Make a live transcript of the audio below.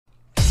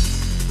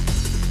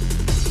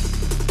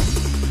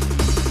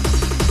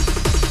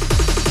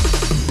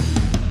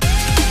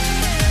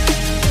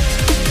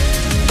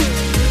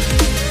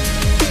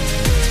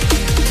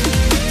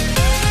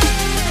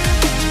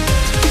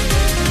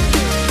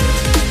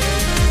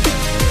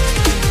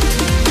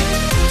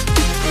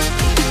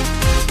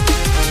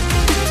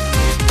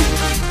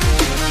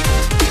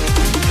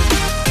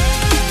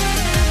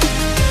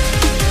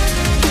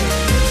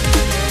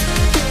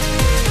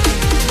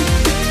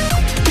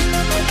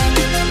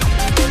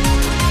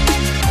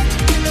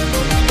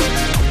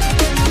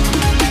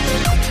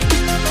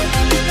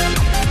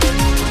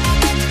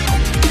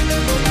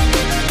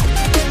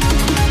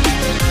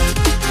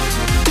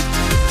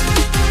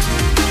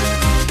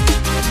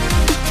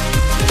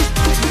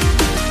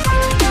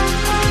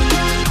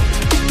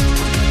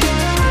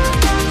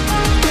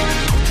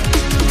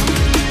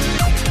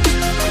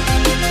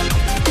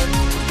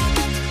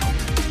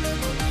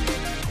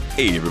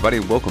Hey everybody,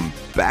 and welcome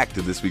back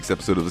to this week's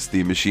episode of the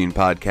Steam Machine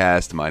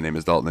Podcast. My name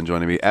is Dalton, and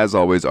joining me, as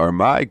always, are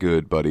my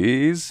good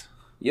buddies.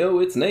 Yo,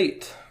 it's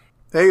Nate.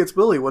 Hey, it's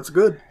Billy. What's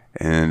good?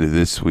 And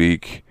this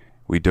week,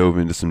 we dove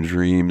into some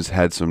dreams,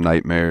 had some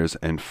nightmares,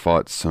 and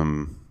fought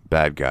some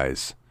bad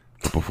guys.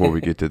 But before we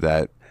get to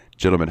that,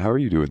 gentlemen, how are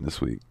you doing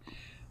this week?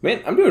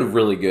 Man, I'm doing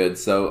really good.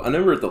 So I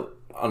remember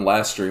on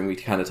last stream, we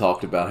kind of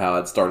talked about how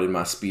I'd started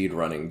my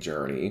speedrunning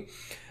journey.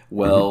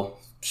 Well,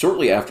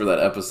 shortly after that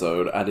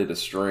episode, I did a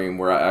stream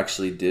where I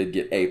actually did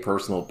get a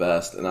personal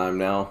best, and I'm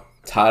now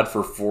tied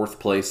for 4th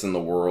place in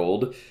the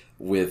world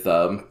with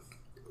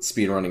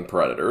speedrunning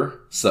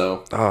Predator.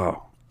 So,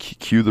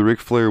 cue the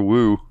Ric Flair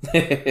woo.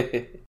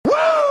 Woo!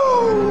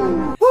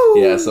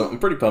 Yeah, so I'm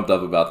pretty pumped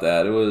up about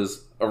that. It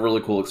was a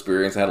really cool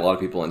experience. I had a lot of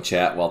people in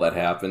chat while that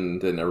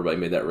happened, and everybody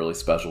made that really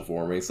special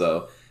for me.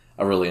 So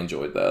I really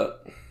enjoyed that.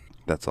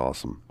 That's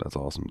awesome. That's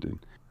awesome, dude.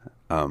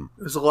 It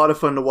was a lot of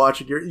fun to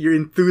watch. Your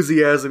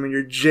enthusiasm and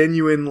your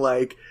genuine,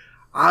 I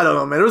don't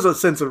know, man. There was a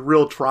sense of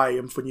real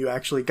triumph when you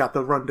actually got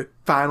the run to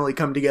finally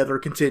come together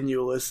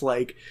continuous.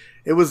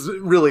 It was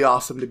really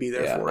awesome to be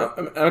there for it.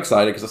 I'm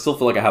excited because I still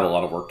feel like I have a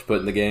lot of work to put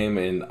in the game,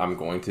 and I'm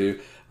going to.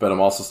 But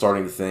I'm also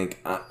starting to think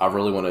I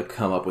really want to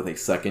come up with a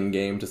second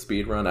game to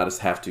speedrun. I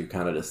just have to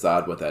kind of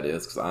decide what that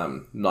is because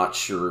I'm not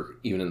sure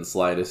even in the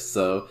slightest.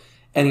 So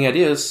any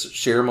ideas,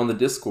 share them on the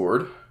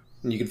Discord.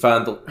 You can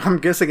find I'm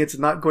guessing it's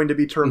not going to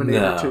be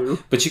Terminator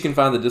 2. But you can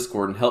find the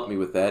Discord and help me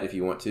with that if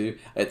you want to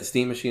at the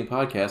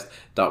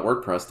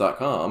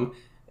steammachinepodcast.wordpress.com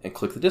and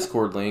click the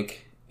Discord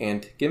link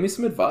and give me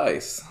some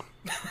advice.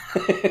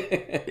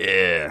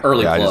 Yeah.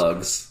 Early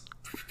plugs.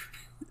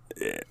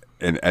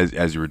 And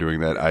as you were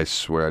doing that, I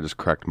swear I just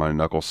cracked my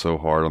knuckle so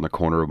hard on the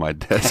corner of my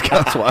desk.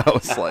 That's why I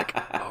was like,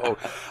 oh.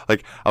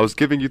 I was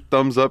giving you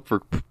thumbs up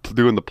for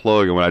doing the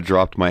plug, and when I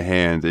dropped my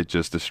hand, it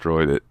just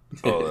destroyed it.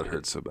 Oh, that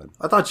hurt so bad.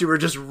 I thought you were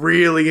just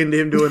really into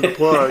him doing the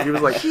plug. He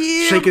was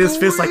shaking his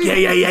fist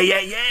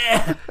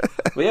yeah.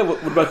 Well, yeah,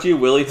 what about you,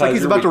 Willie? It's like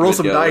he's about to roll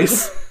some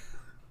dice.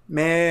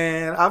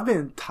 Man, I've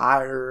been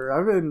tired.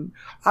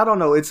 I don't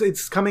know.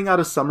 It's coming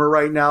out of summer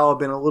right now. I've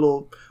been a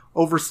little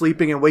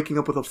oversleeping and waking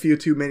up with a few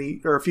too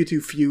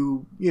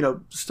few,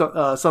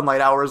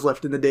 sunlight hours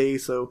left in the day.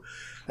 So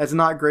that's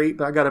not great,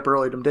 but I got up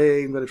early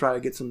today. I'm going to try to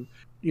get some,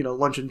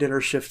 lunch and dinner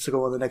shifts to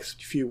go in the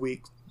next few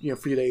weeks,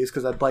 few days,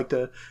 because I'd like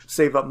to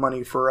save up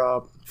money for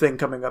a thing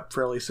coming up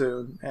fairly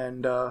soon.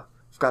 And I've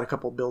got a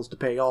couple bills to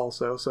pay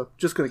also. So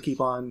just going to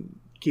keep on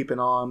keeping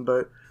on,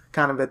 but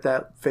kind of at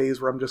that phase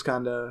where I'm just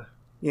kind of,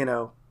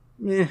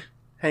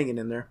 hanging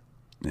in there.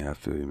 Yeah, I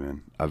feel you,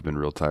 man. I've been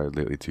real tired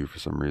lately too for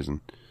some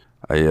reason.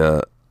 I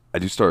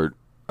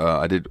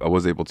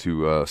was able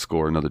to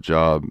score another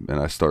job, and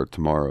I start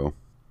tomorrow.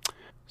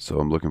 So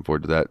I'm looking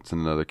forward to that. It's in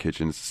another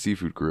kitchen. It's a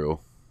seafood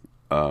grill.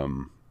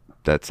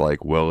 That's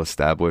well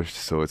established,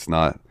 so it's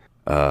not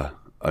a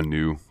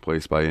new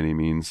place by any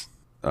means.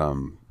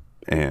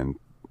 And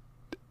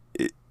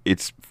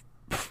it's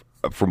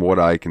from what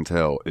I can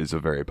tell is a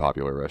very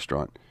popular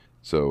restaurant.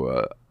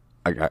 So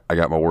I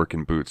got my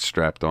working boots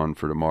strapped on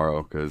for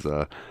tomorrow because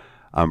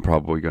I'm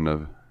probably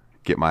gonna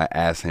get my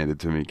ass handed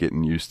to me,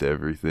 getting used to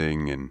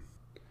everything, and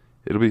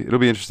it'll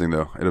be interesting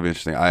though. It'll be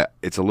interesting.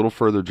 It's a little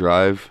further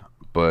drive,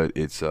 but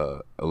it's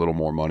a little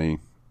more money,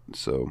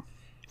 so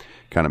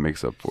kind of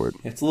makes up for it.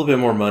 It's a little bit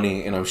more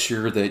money, and I'm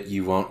sure that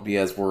you won't be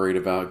as worried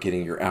about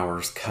getting your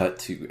hours cut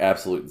to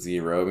absolute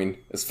zero. I mean,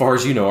 as far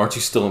as you know, aren't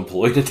you still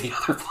employed at the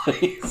other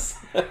place?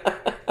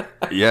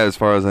 Yeah, as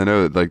far as I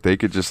know, they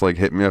could just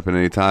hit me up at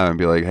any time and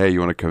be like, "Hey, you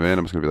want to come in?"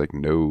 I'm just gonna be like,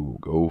 "No,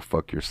 go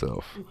fuck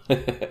yourself."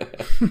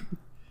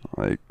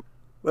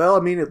 Well,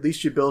 I mean, at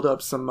least you build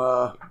up some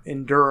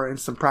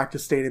endurance, some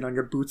practice standing on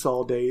your boots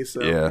all day,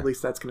 so At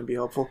least that's going to be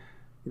helpful.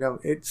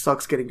 It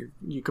sucks getting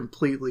you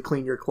completely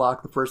clean your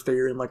clock the first day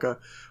you're in a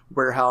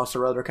warehouse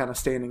or other kind of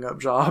standing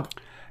up job.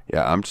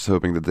 Yeah, I'm just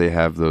hoping that they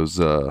have those.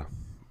 Are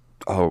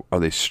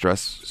they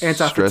stress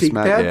anti-fatigue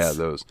mats? pads? Yeah,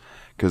 those.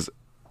 Because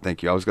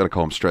thank you. I was going to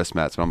call them stress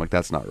mats, but I'm like,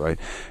 that's not right.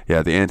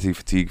 Yeah, the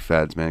anti-fatigue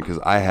pads, man. Because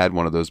I had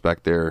one of those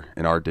back there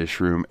in our dish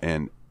room,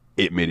 and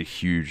it made a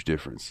huge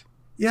difference.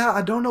 Yeah,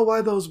 I don't know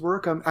why those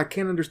work. I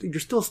can't understand.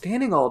 You're still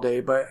standing all day,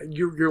 but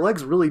your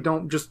legs really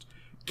don't just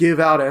give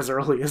out as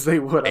early as they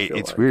would.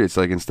 It's weird. It's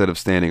instead of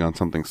standing on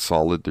something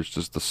solid, there's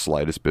just the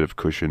slightest bit of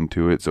cushion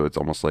to it. So it's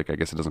almost I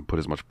guess it doesn't put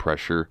as much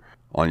pressure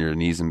on your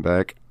knees and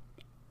back.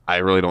 I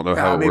really don't know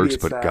how it works,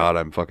 but God,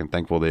 I'm fucking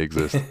thankful they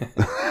exist.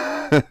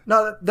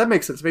 No, that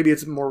makes sense. Maybe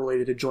it's more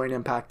related to joint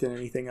impact than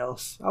anything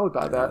else. I would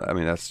buy that. I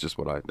mean, that's just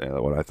what I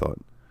thought.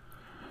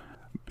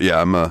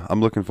 Yeah, I'm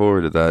looking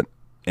forward to that.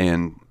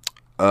 And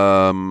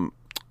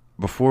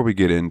before we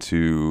get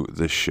into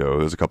the show,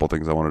 there's a couple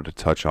things I wanted to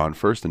touch on.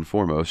 First and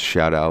foremost,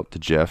 shout out to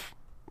Jeff.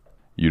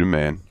 You the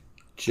man.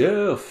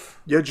 Jeff.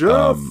 Yeah,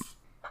 Jeff.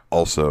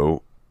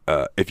 Also,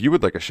 if you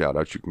would like a shout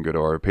out, you can go to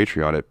our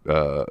Patreon at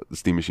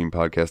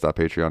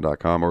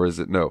thesteammachinepodcast.patreon.com, or is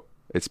it? No,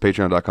 it's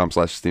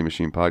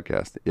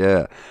patreon.com/steammachinepodcast.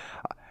 Yeah.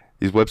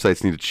 These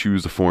websites need to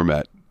choose a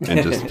format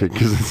and just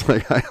because it's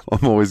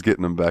I'm always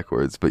getting them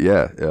backwards. But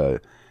yeah,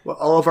 Well,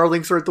 all of our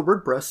links are at the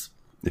WordPress.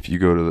 If you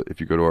go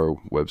to our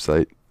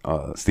website,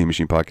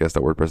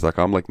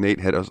 steammachinepodcast.wordpress.com, like Nate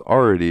had us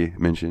already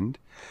mentioned,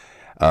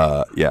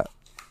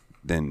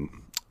 then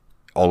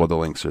all of the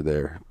links are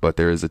there. But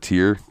there is a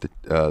tier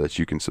that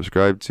you can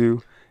subscribe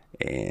to,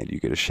 and you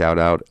get a shout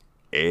out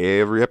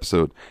every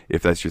episode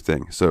if that's your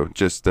thing. So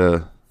just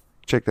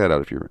check that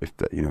out if you're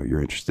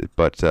interested.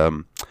 But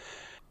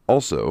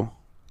also,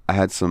 I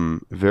had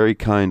some very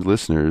kind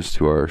listeners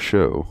to our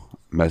show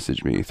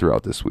message me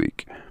throughout this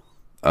week.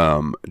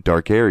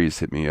 Dark Aries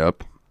hit me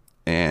up,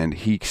 and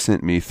he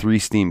sent me 3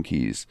 Steam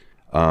keys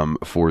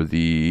for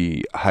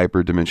the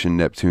Hyperdimension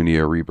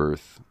Neptunia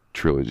Rebirth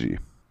trilogy,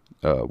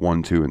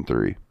 1, 2, and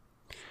 3.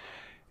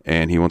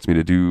 And he wants me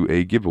to do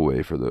a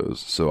giveaway for those.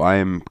 So I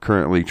am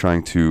currently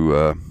trying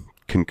to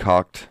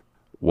concoct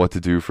what to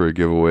do for a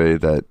giveaway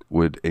that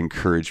would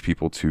encourage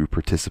people to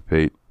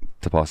participate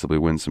to possibly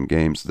win some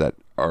games that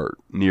are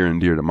near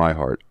and dear to my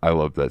heart. I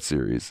love that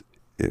series.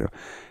 You know,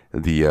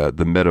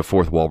 the meta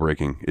fourth wall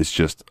breaking is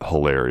just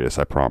hilarious.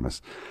 I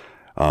promise.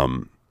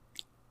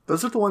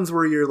 Those are the ones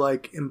where you're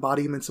like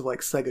embodiments of like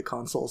Sega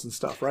consoles and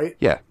stuff, right?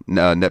 Yeah,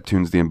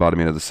 Neptune's the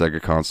embodiment of the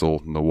Sega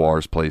console.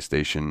 Noir's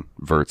PlayStation.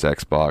 Vert's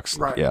Xbox.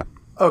 Right. Yeah.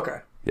 Okay.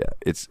 Yeah,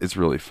 it's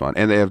really fun,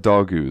 and they have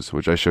Doggoos,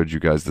 which I showed you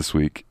guys this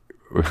week.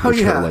 Oh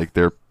yeah. Like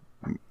their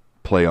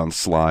play on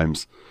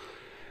slimes.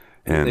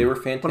 And they were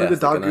fantastic. One of the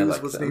Doggoos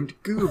Doggoos was named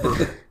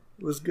Goober.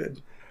 It was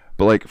good.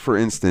 But like for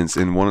instance,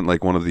 in one of the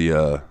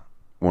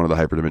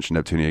Hyperdimension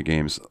Neptunia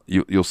games,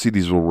 you'll see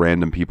these little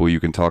random people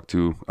you can talk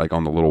to, like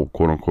on the little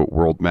quote unquote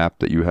world map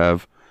that you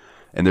have,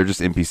 and they're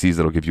just NPCs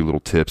that'll give you little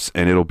tips,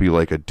 and it'll be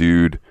like a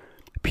dude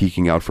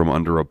peeking out from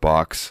under a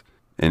box,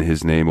 and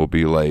his name will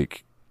be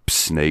like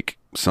Snake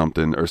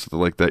something or something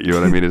like that. You know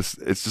what I mean? It's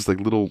just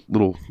like little.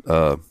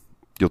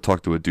 You'll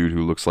talk to a dude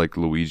who looks like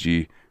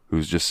Luigi,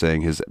 who's just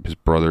saying his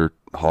brother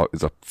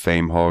is a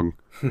fame hog,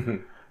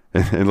 and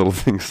little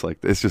things like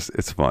that.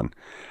 It's fun.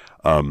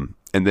 And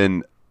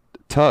then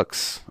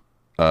Tux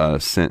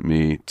sent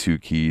me 2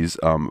 keys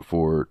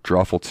for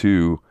Drawful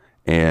 2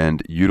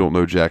 and You Don't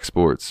Know Jack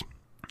Sports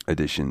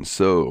edition.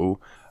 So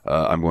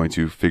I'm going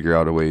to figure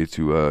out a way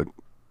to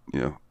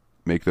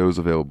make those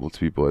available to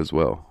people as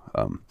well.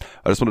 I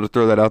just wanted to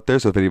throw that out there.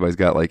 So if anybody's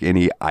got like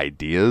any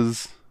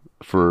ideas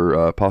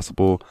for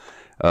possible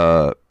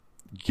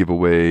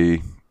giveaway,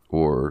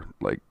 or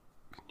like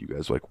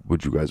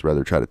would you guys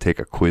rather try to take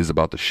a quiz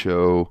about the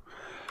show?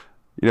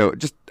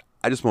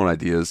 I just want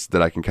ideas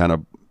that I can kind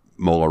of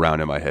mull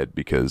around in my head,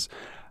 because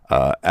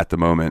at the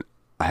moment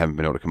I haven't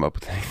been able to come up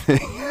with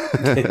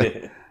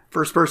anything.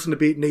 First person to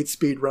beat Nate's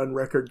speedrun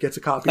record gets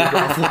a copy of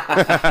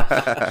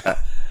Drawful.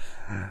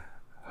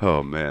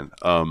 Oh man.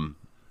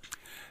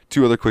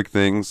 2 other quick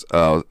things.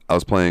 I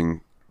was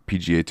playing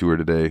PGA Tour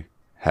today.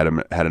 Had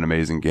an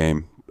amazing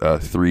game.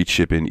 3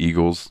 chip-in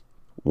eagles.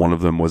 One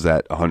of them was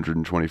at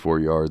 124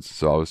 yards,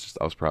 so I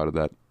was proud of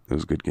that. It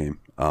was a good game.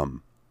 I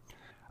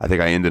think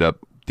I ended up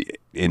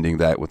ending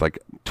that with like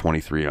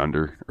 23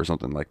 under or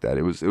something like that.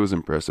 It was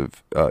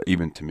impressive,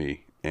 even to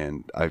me,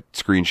 and I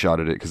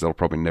screenshotted it because that'll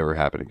probably never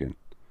happen again,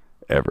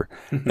 ever.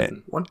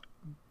 And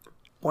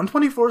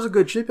 124 is a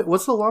good chip.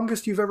 What's the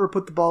longest you've ever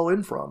put the ball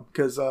in from?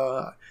 Because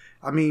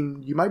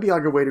you might be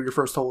on your way to your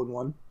first hole in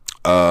one.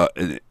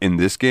 In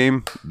this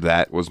game,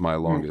 that was my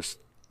longest.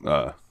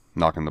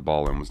 Knocking the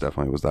ball in was that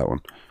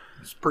one.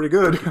 It's pretty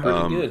good.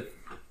 Pretty good.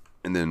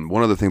 And then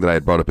one other thing that I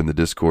had brought up in the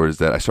Discord is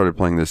that I started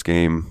playing this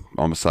game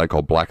on the side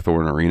called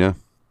Blackthorn Arena,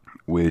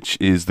 which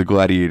is the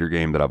gladiator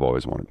game that I've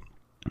always wanted.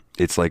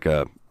 It's like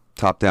a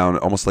top-down,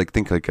 almost like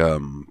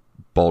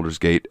Baldur's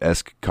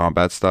Gate-esque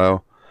combat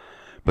style,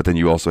 but then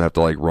you also have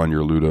to like run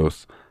your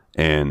Ludos,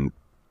 and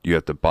you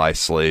have to buy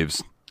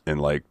slaves and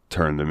like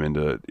turn them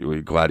into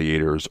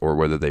gladiators, or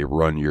whether they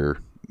run your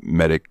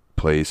medic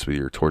place with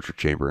your torture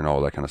chamber and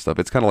all that kind of stuff.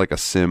 It's kind of like a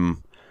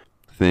sim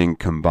thing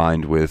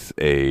combined with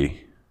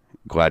a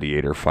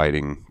gladiator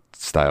fighting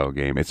style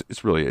game.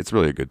 It's really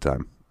a good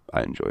time.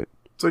 I enjoy it.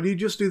 So do you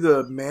just do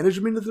the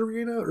management of the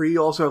arena, or you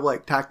also have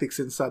like tactics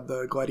inside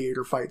the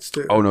gladiator fights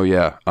too? Oh no,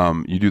 yeah.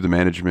 You do the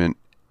management,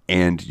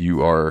 and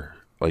you are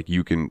like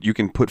you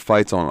can put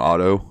fights on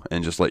auto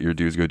and just let your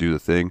dudes go do the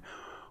thing,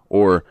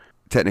 or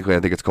technically I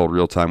think it's called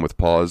real time with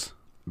pause,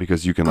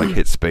 because you can like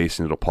hit space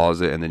and it'll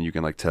pause it, and then you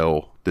can like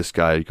tell this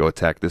guy go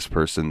attack this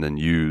person, then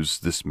use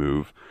this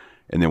move,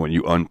 and then when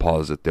you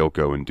unpause it, they'll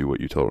go and do what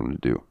you told them to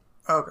do.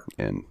 Okay.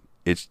 And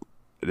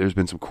there's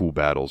been some cool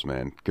battles,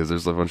 man, because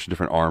there's a bunch of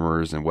different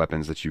armors and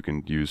weapons that you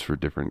can use for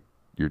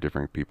your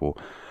different people.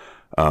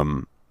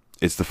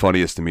 It's the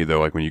funniest to me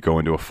though, like when you go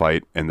into a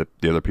fight and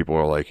the other people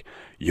are like,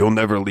 "You'll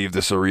never leave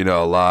this arena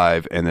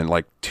alive," and then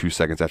like 2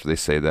 seconds after they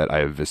say that, I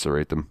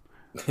eviscerate them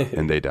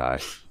and they die.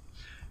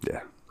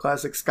 Yeah.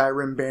 Classic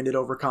Skyrim bandit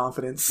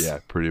overconfidence. Yeah,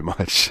 pretty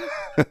much.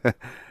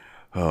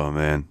 Oh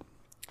man.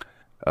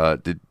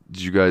 Did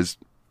you guys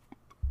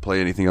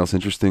play anything else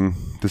interesting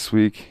this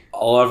week?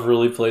 All I've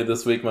really played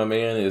this week, my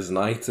man, is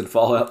Knights and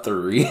Fallout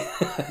 3.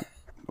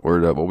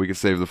 Word up. Well, we can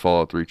save the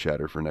Fallout 3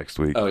 chatter for next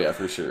week. Oh yeah,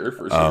 for sure.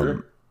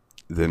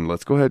 Then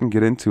let's go ahead and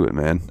get into it,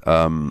 man.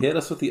 Hit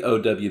us with the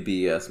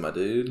OWBS, my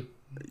dude.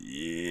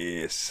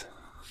 Yes.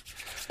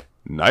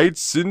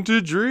 Nights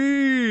into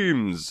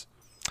Dreams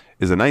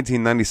is a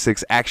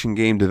 1996 action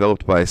game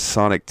developed by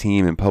Sonic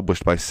Team and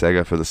published by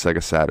Sega for the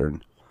Sega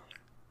Saturn.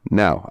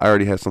 Now, I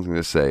already have something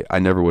to say. I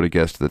never would have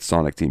guessed that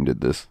Sonic Team did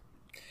this.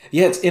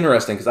 Yeah, it's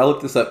interesting because I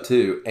looked this up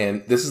too,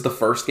 and this is the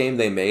first game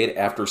they made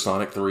after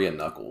Sonic 3 and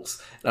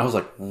Knuckles. And I was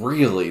like,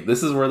 really?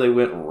 This is where they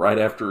went right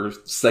after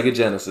Sega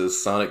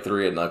Genesis, Sonic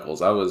 3 and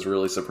Knuckles. I was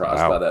really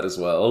surprised by that as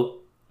well.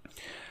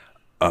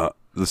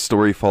 The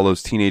story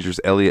follows teenagers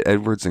Elliot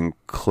Edwards and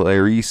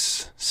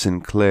Clarice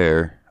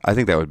Sinclair. I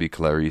think that would be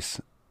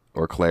Clarice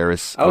or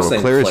Clarice. I was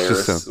saying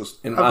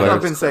Clarice.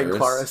 I've been saying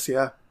Clarice,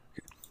 yeah.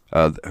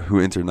 Who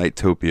enter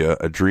Nightopia,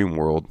 a dream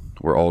world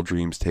where all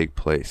dreams take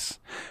place.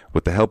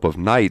 With the help of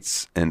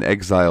knights and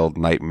exiled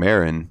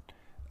Nightmarin,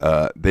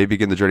 they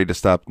begin the journey to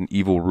stop an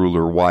evil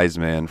ruler, Wise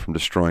Man, from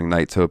destroying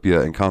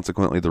Nightopia and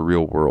consequently the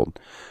real world.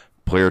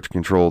 Player to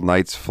control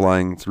knights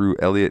flying through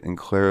Elliot and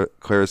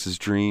Clarice's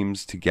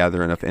dreams to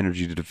gather enough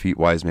energy to defeat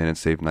Wise Man and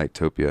save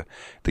Nightopia.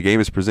 The game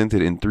is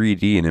presented in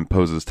 3D and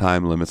imposes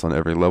time limits on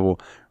every level,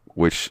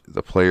 which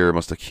the player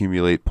must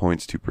accumulate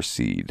points to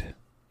proceed.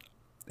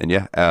 And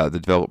yeah,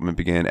 the development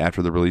began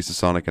after the release of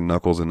Sonic and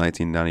Knuckles in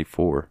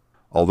 1994.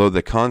 Although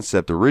the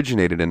concept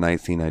originated in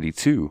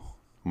 1992,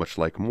 much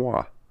like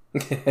moi.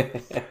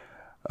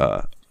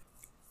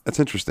 That's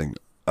interesting.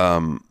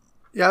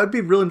 Yeah, it'd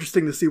be real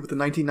interesting to see what the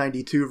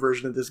 1992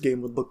 version of this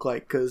game would look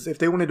like, because if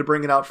they wanted to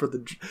bring it out for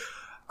the...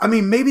 I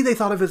mean, maybe they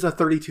thought of it as a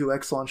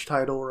 32X launch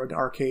title or an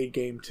arcade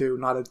game, too,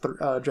 not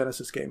a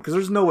Genesis game, because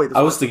there's no way...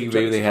 I was thinking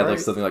maybe they had like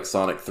something like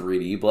Sonic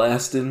 3D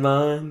Blast in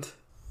mind.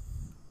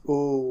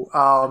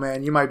 Oh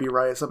man, you might be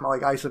right. Something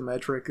like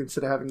isometric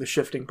instead of having the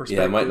shifting perspective.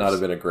 Yeah, it might not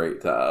have been a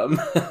great time.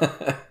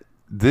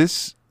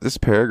 This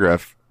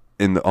paragraph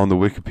on the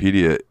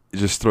Wikipedia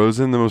just throws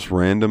in the most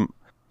random...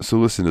 So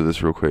listen to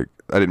this real quick.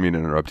 I didn't mean to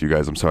interrupt you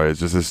guys. I'm sorry.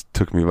 It's just this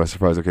took me by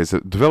surprise. Okay, so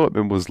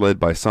development was led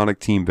by Sonic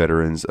Team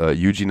veterans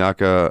Yuji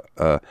Naka,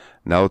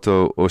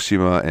 Naoto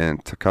Oshima,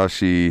 and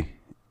Takashi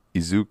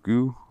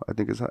Izuku. I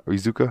think is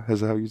Izuka.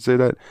 Is that how you say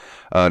that?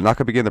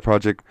 Naka began the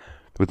project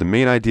with the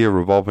main idea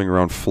revolving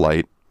around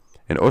flight,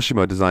 and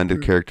Oshima designed the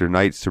character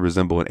Knights to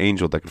resemble an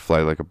angel that could fly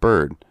like a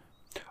bird.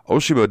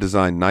 Oshima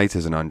designed Knights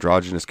as an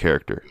androgynous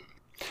character.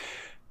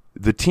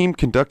 The team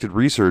conducted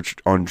research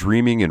on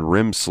dreaming and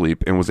REM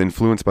sleep and was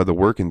influenced by the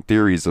work and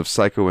theories of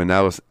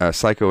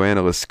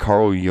psychoanalysts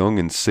Carl Jung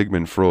and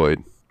Sigmund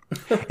Freud.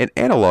 An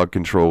analog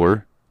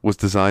controller was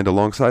designed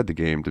alongside the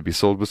game to be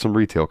sold with some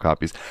retail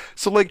copies.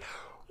 So, like,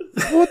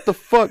 what the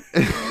fuck?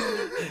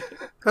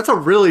 That's a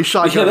really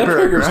shotgun that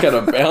paragraph. kind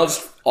of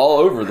bounced all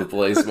over the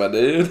place, my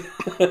dude.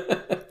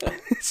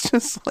 It's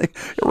just like,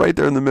 right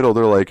there in the middle,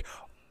 they're like,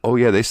 oh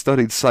yeah, they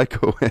studied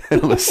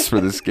psychoanalysts for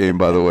this game,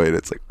 by the way. And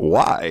it's like,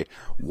 why?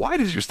 Why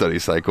did you study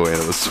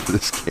psychoanalysts for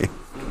this game?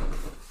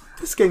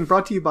 This game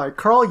brought to you by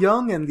Carl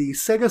Jung and the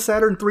Sega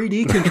Saturn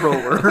 3D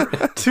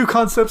controller. Two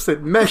concepts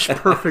that mesh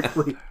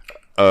perfectly.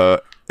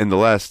 And the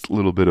last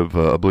little bit of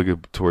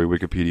obligatory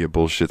Wikipedia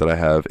bullshit that I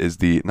have is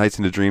the Nights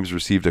into Dreams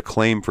received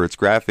acclaim for its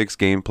graphics,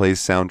 gameplay,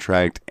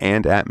 soundtrack,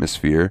 and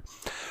atmosphere.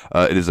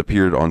 It has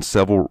appeared on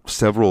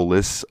several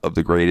lists of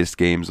the greatest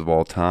games of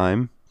all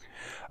time.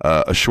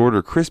 A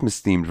shorter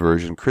Christmas-themed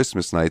version,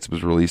 Christmas Nights,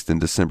 was released in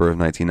December of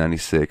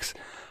 1996,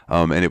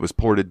 and it was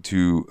ported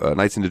to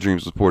Nights into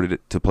Dreams was ported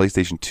to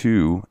PlayStation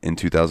 2 in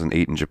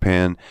 2008 in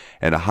Japan,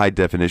 and a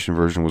high-definition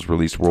version was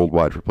released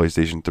worldwide for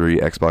PlayStation 3,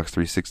 Xbox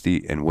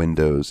 360, and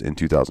Windows in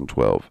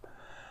 2012.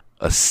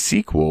 A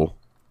sequel,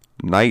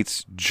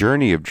 Nights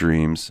Journey of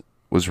Dreams,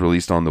 was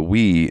released on the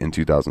Wii in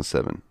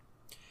 2007.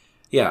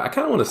 Yeah, I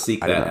kind of want to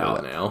seek that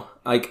out now.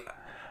 Like,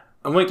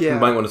 I might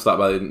want to stop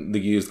by the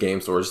used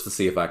game store just to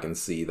see if I can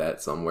see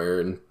that somewhere,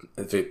 and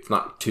if it's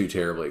not too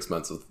terribly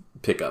expensive,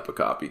 pick up a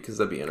copy, because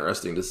that'd be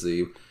interesting to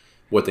see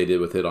what they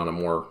did with it on a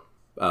more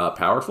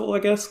powerful, I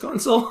guess,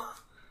 console.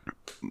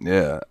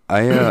 Yeah,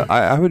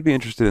 I would be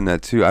interested in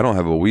that too. I don't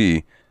have a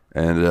Wii,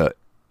 and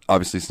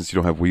obviously since you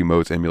don't have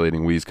Wiimotes,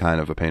 emulating Wii is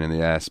kind of a pain in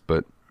the ass.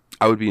 But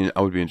I would be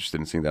interested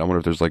in seeing that. I wonder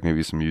if there's like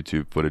maybe some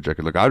YouTube footage I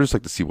could look. I'd just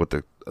like to see what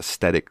the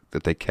aesthetic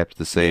that they kept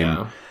the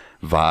same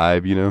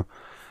vibe, you know.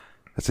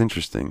 That's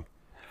interesting.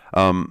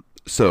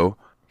 So,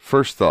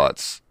 first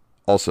thoughts.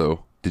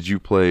 Also, did you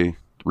play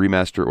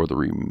remaster or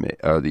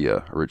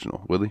the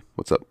original? Willie,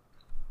 what's up?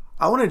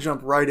 I want to jump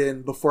right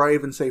in before I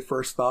even say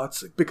first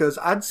thoughts, because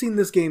I'd seen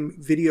this game,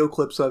 video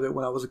clips of it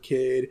when I was a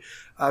kid.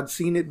 I'd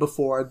seen it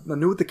before. I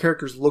knew what the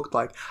characters looked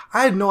like.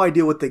 I had no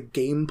idea what the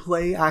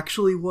gameplay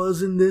actually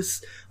was in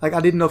this. Like, I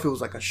didn't know if it was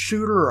like a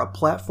shooter or a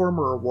platformer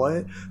or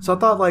what. So I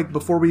thought, like,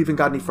 before we even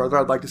got any further,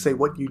 I'd like to say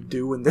what you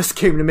do in this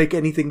game to make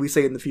anything we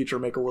say in the future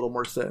make a little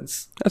more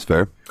sense. That's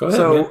fair. Go ahead,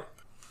 so, man.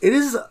 It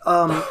is,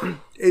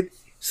 it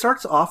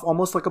starts off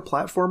almost like a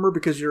platformer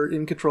because you're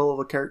in control of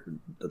a character,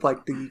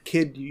 like the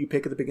kid you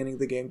pick at the beginning of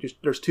the game.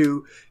 There's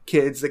two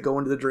kids that go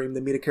into the dream.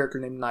 They meet a character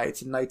named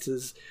Knights, and Knights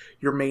is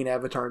your main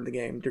avatar in the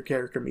game. Your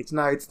character meets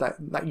Knights.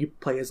 That you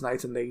play as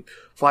Knights, and they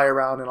fly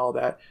around and all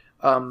that.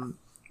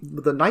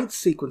 The night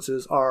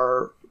sequences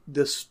are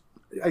this,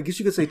 I guess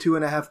you could say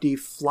 2.5D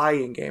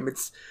flying game.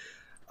 It's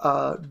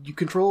you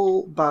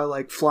control by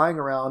like flying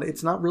around.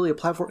 It's not really a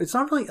platform. It's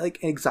not really like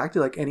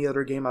exactly like any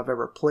other game I've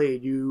ever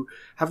played. You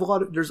have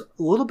there's a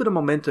little bit of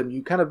momentum.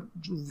 You kind of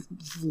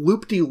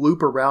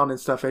loop around and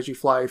stuff as you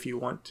fly if you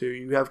want to.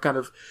 You have kind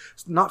of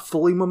not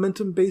fully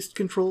momentum based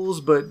controls,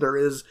 but there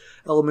is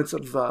elements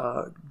of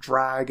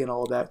drag and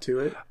all of that to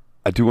it.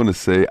 I do want to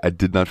say I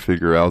did not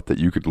figure out that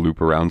you could loop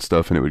around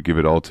stuff and it would give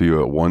it all to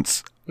you at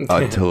once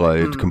until I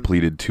had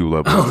completed 2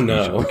 levels of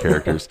each of the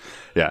characters.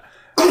 Yeah.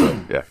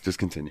 So, yeah, just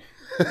continue.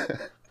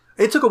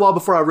 It took a while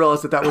before I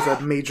realized that was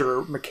a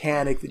major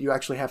mechanic that you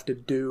actually have to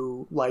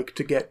do, like,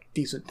 to get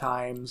decent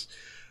times,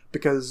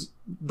 because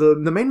the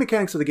main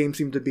mechanics of the game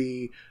seem to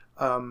be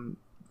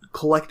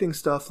collecting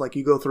stuff. Like,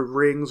 you go through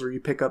rings or you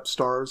pick up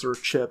stars or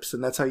chips,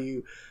 and that's how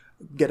you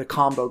get a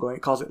combo going.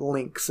 It calls it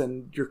links,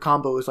 and your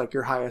combo is like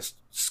your highest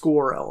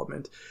score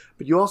element.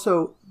 But you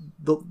also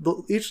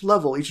each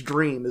level, each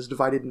dream is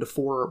divided into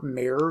 4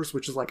 mares,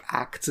 which is like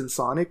acts in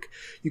Sonic.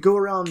 You go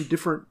around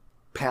different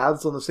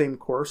paths on the same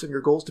course, and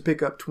your goal is to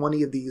pick up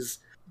 20 of these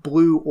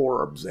blue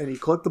orbs, and you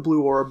collect the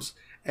blue orbs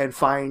and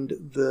find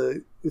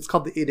it's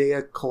called the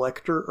Idea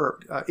Collector or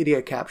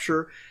Idea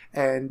Capture,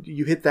 and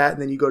you hit that,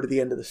 and then you go to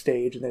the end of the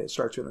stage, and then it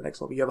starts you on the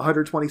next level. You have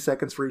 120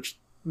 seconds for each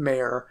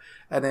mare,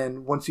 and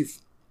then once you've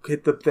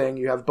hit the thing,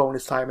 you have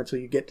bonus time until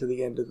you get to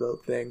the end of the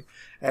thing,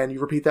 and you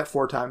repeat that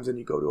 4 times, and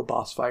you go to a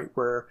boss fight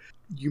where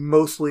you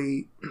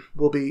mostly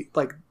will be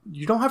like,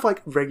 you don't have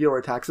like regular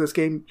attacks in this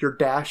game. Your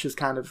dash is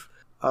kind of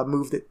a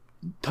move that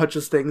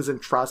touches things and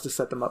tries to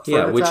set them up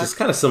for an which attack. Is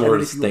kind of similar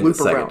to the thing that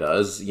Sega around.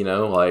 does, you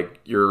know, like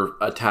your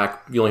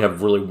attack, you only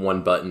have really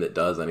one button that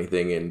does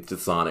anything in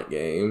Sonic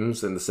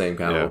games, and the same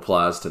kind of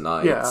applies to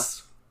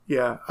Knights.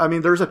 Yeah. I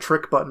mean, there's a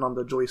trick button on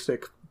the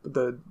joystick,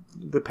 the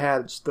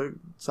pads, the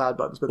side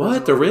buttons. But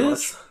what? There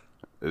is?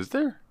 Is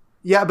there?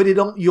 Yeah, but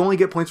you only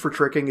get points for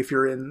tricking if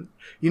you're in...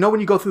 You know when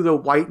you go through the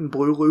white and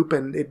blue loop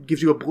and it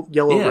gives you a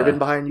yellow ribbon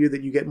behind you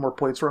that you get more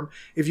points from?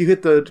 If you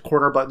hit the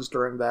corner buttons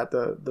during that,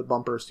 the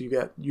bumpers,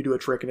 you do a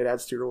trick and it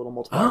adds to your little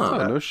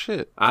multiplier. Oh, no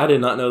shit. I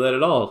did not know that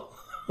at all.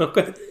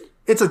 Okay.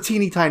 It's a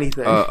teeny tiny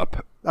thing.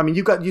 I mean,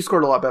 you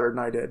scored a lot better than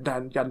I did.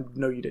 I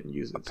know you didn't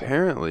use it.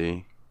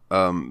 Apparently,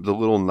 the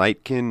little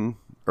Nightkin,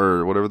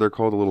 or whatever they're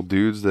called, the little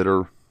dudes that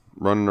are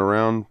running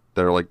around,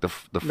 that are like the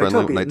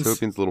friendly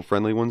Nightopians, the little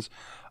friendly ones,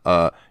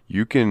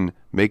 you can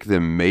make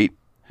them mate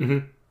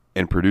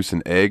and produce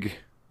an egg,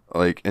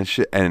 like, and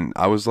shit. And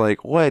I was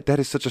like, what? That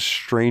is such a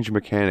strange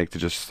mechanic to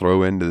just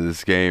throw into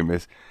this game.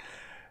 It's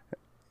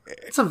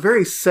a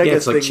very Sega thing.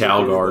 It's like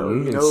Chow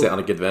Garden in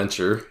Sonic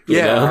Adventure.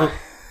 You know?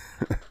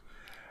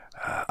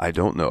 I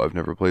don't know. I've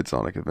never played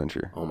Sonic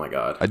Adventure. Oh my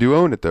god. I do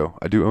own it though.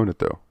 I do own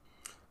it.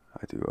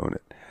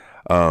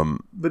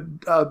 But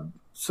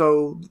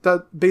so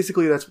that's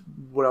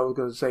what I was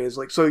going to say is,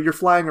 like, so you're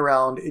flying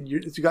around and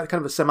you got kind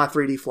of a semi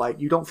 3D flight.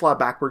 You don't fly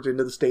backwards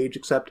into the stage,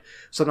 except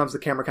sometimes the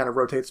camera kind of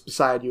rotates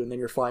beside you and then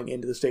you're flying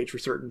into the stage for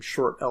certain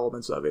short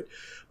elements of it.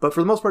 But for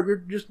the most part,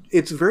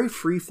 it's very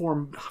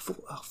freeform,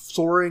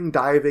 soaring,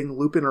 diving,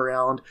 looping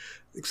around,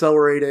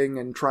 accelerating,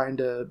 and trying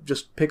to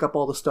just pick up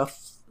all the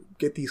stuff,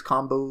 get these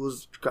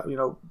combos,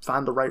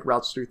 find the right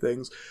routes through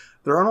things.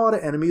 There aren't a lot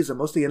of enemies, and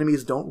most of the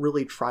enemies don't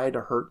really try to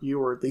hurt you,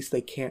 or at least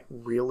they can't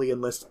really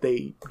unless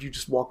you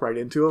just walk right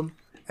into them.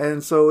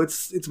 And so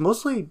it's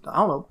mostly, I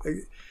don't know,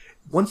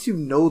 once you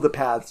know the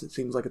paths, it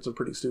seems like it's a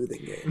pretty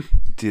soothing game.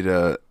 Did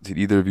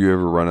either of you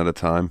ever run out of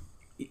time?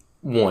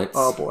 Once.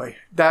 Oh boy,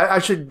 I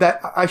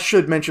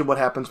should mention what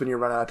happens when you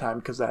run out of time,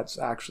 because that's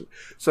actually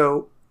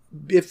so.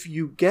 If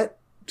you get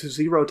to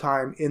 0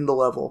 time in the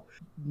level,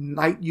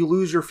 you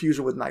lose your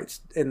fusion with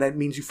Knights, and that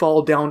means you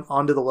fall down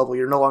onto the level.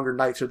 You're no longer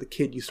Knights, you're the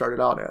kid you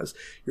started out as.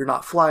 You're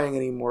not flying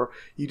anymore.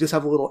 You just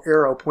have a little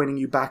arrow pointing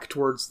you back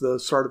towards the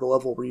start of the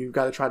level, where you've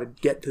got to try to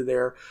get to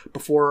there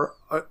before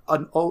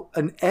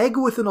an egg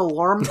with an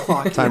alarm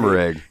clock timer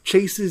egg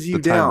chases you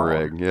the down. Timer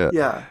egg,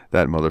 yeah.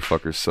 That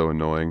motherfucker's so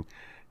annoying.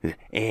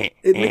 It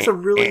makes a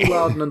really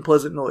loud and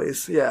unpleasant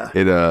noise.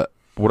 Yeah.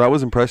 What I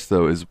was impressed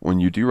though is when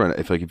you do run,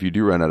 if you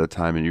do run out of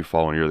time and you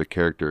fall and you're the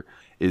character,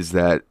 is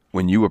that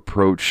when you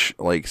approach,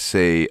 like,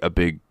 say, a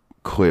big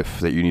cliff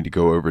that you need to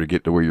go over to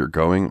get to where you're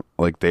going,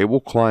 like, they will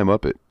climb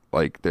up it.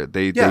 Like,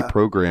 they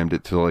programmed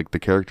it to, like, the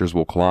characters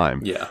will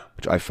climb. Yeah.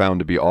 Which I found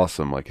to be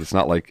awesome. Like, it's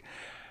not like,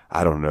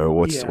 I don't know,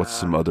 what's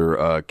some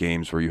other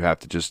games where you have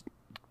to just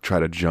try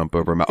to jump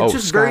over them. It's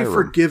just very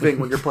forgiving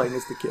when you're playing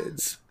as the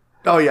kids.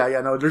 Oh yeah,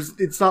 no.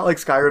 It's not like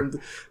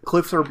Skyrim.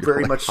 Cliffs are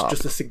very much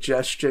just a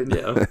suggestion.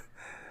 Yeah.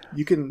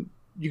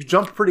 You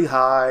jump pretty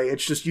high.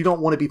 It's just you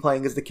don't want to be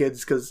playing as the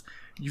kids, because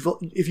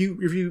if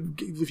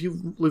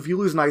you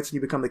lose Knights and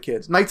you become the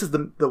kids. Knights is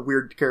the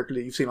weird character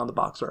that you've seen on the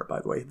box art, by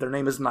the way. Their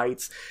name is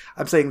Knights.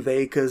 I'm saying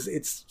they because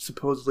it's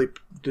supposedly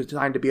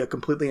designed to be a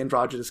completely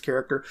androgynous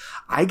character.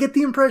 I get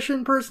the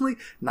impression, personally,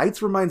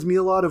 Knights reminds me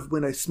a lot of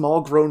when a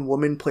small grown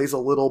woman plays a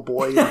little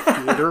boy in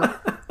theater.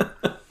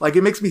 Like,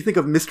 it makes me think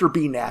of Mr.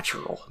 B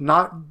Natural.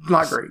 Not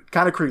great.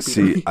 Kind of creepy.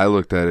 See, I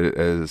looked at it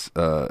as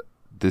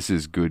this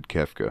is good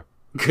Kefka.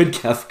 Good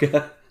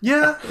Kefka.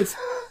 Yeah,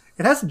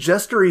 it has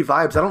jestery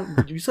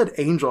vibes. You said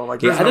Angel.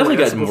 Like, Yeah, I definitely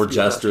got more more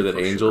Jester than for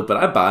Angel, sure. but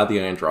I buy the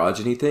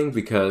androgyny thing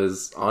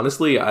because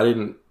honestly,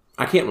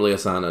 I can't really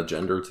assign a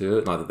gender to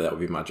it. Not that that would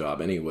be my job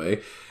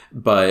anyway.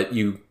 But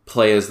you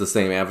play as the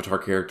same avatar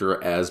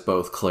character as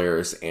both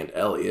Claris and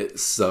Elliot,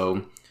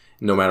 so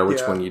no matter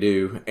which one you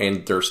do,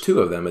 and there's two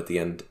of them at the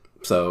end,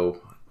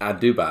 so I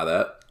do buy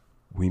that.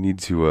 We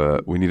need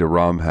a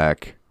ROM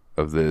hack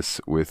of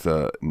this with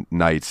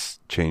knights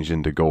changed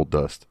into gold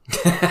dust.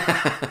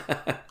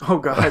 Oh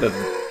god,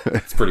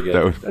 It's pretty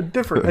good.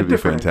 that'd be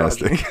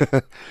fantastic.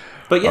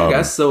 But yeah,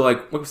 guys. So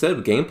like we said,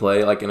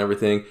 gameplay, like and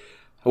everything.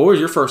 What were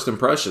your first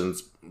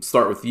impressions?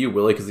 Start with you,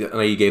 Willie, because I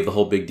know you gave the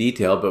whole big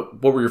detail.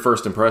 But what were your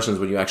first impressions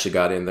when you actually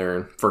got in there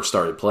and first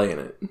started playing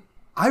it?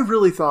 I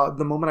really thought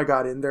the moment I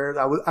got in there,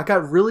 I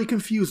got really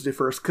confused at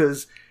first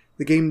because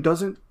the game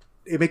doesn't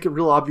make it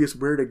real obvious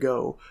where to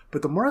go.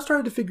 But the more I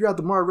started to figure out,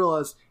 the more I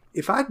realized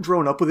if I'd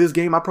grown up with this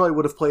game, I probably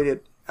would have played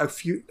it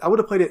I would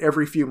have played it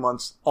every few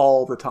months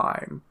all the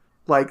time.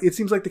 Like, it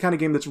seems like the kind of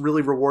game that's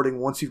really rewarding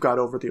once you've got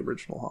over the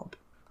original hump.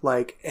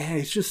 Like,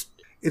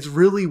 it's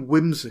really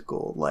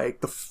whimsical.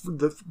 Like,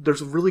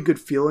 there's a really good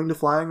feeling to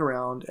flying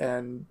around,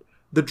 and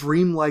the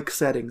dreamlike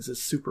settings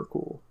is super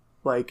cool.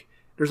 Like,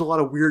 there's a lot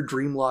of weird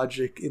dream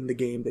logic in the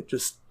game that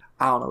just,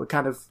 I don't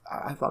know,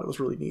 I thought it was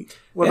really neat.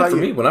 What about for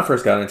you? me, when I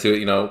first got into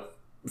it,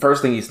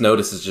 first thing you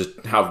notice is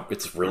just how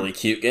it's a really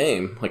cute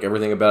game. Like,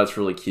 everything about it's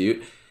really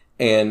cute.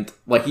 And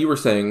like you were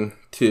saying,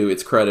 to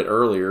its credit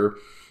earlier,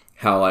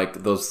 how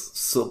like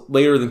those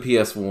later than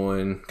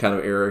PS1 kind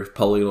of era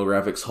polygonal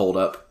graphics hold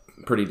up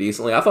pretty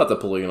decently. I thought the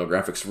polygonal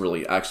graphics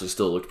really actually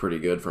still looked pretty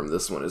good from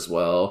this one as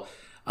well.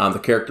 The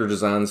character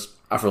designs,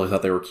 I really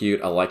thought they were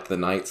cute. I liked the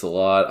knights a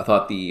lot. I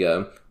thought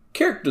the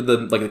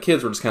the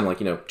kids were just kind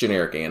of like,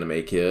 generic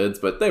anime kids,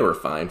 but they were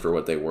fine for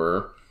what they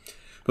were.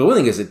 But one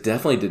thing is, it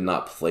definitely did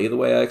not play the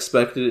way I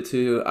expected it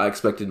to. I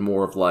expected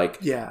more of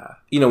like,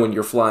 when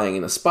you're flying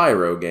in a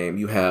Spyro game,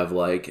 you have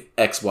like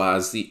X, Y,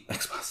 and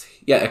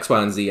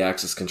Z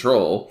axis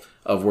control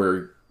of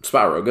where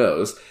Spyro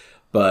goes.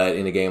 But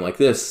in a game like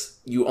this,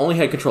 you only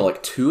had control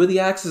like two of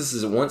the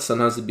axes at once.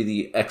 Sometimes it'd be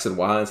the X and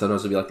Y, and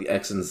sometimes it'd be like the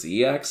X and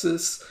Z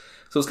axis.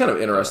 So it's kind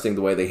of interesting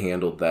the way they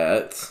handled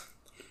that.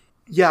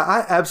 Yeah,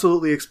 I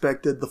absolutely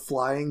expected the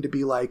flying to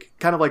be like,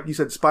 kind of like you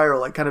said,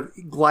 Spyro, like kind of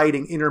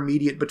gliding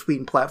intermediate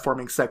between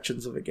platforming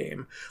sections of a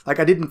game. Like,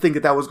 I didn't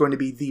think that was going to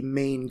be the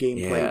main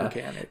gameplay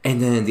mechanic.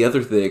 And then the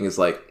other thing is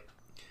like,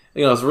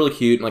 it's really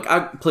cute. And like,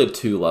 I played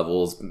 2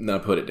 levels, then I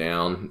put it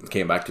down,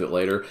 came back to it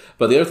later.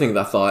 But the other thing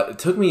that I thought, it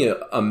took me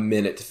a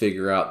minute to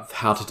figure out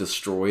how to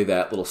destroy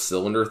that little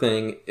cylinder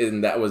thing,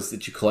 and that was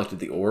that you collected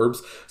the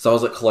orbs. So I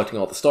was like collecting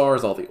all the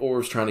stars, all the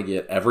orbs, trying to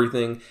get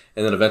everything.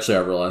 And then eventually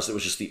I realized it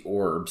was just the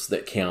orbs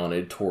that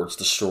counted towards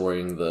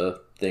destroying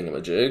the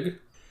thingamajig.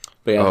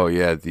 But Oh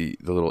yeah, the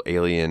little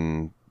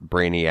alien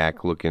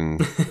brainiac looking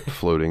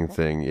floating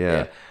thing.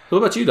 Yeah. What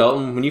about you,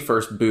 Dalton? When you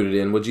first booted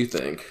in, what'd you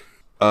think?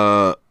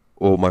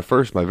 Well, my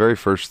very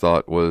first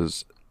thought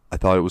was I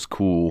thought it was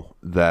cool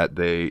that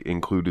they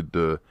included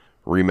the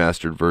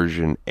remastered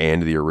version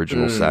and the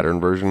original Saturn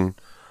version,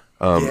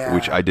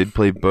 which I did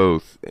play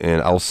both,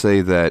 and I'll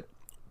say that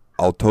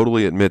I'll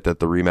totally admit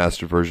that the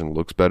remastered version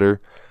looks better.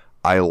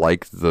 I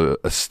like the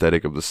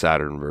aesthetic of the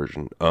Saturn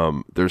version.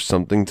 There's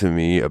something to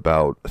me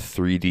about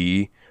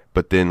 3D,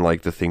 but then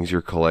like the things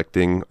you're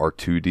collecting are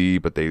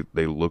 2D, but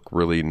they look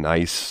really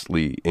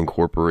nicely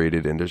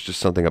incorporated, and there's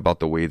just something about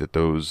the way that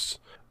those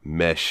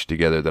mesh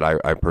together that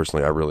I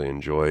personally really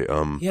enjoy.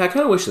 Yeah, I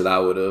kind of wish that I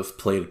would have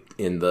played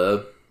in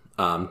the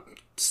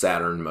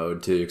Saturn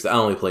mode too, because I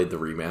only played the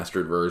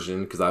remastered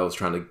version because I was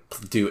trying to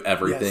do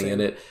everything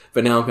in it.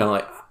 But now I'm kind of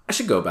like, I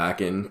should go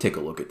back and take a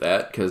look at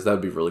that because that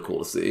would be really cool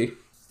to see.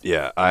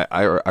 Yeah,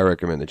 I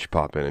recommend that you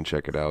pop in and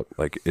check it out.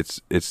 Like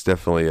it's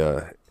definitely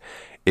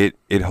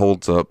it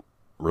holds up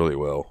really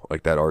well.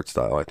 Like that art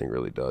style, I think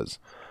really does.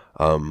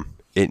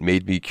 It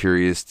made me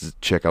curious to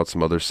check out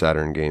some other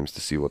Saturn games to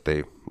see what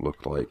they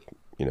looked like,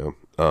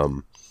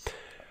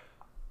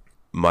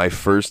 My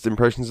first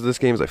impressions of this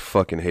game is I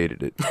fucking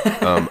hated it.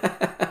 Let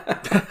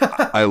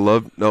me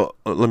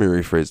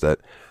rephrase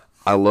that.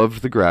 I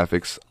loved the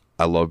graphics.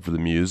 I loved the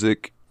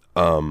music.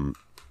 The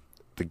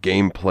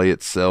gameplay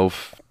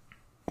itself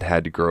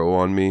had to grow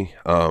on me.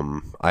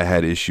 I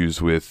had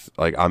issues with,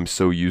 like, I'm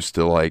so used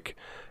to, like,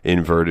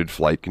 inverted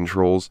flight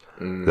controls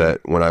that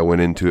when I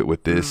went into it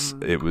with this,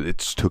 it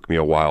took me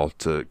a while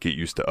to get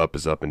used to up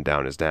is up and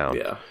down is down.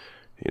 Yeah.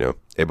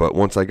 But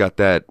once I got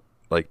that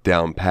like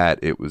down pat,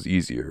 it was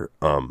easier.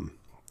 At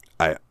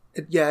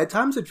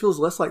times it feels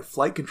less like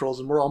flight controls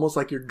and more almost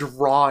like you're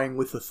drawing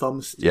with the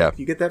thumbstick. Yeah,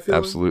 you get that feeling?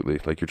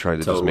 Absolutely. Like you're trying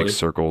to just make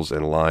circles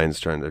and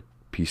lines, trying to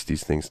piece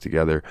these things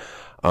together.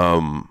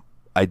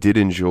 I did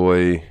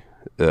enjoy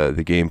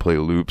the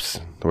gameplay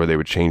loops where they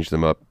would change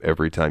them up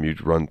every time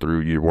you'd run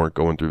through. You weren't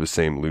going through the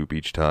same loop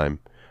each time.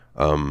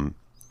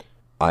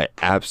 I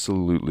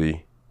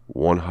absolutely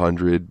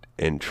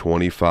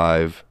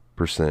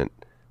 125%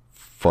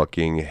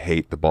 fucking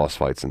hate the boss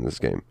fights in this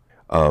game.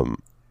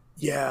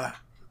 Yeah.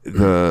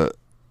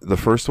 The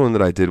first one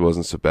that I did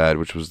wasn't so bad,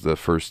 which was the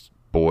first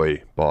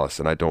boy boss,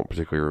 and I don't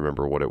particularly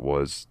remember what it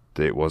was.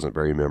 It wasn't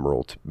very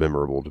memorable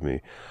to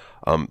me.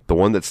 The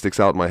one that sticks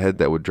out in my head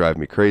that would drive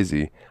me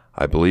crazy,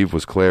 I believe,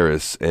 was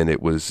Claris, and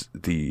it was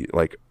the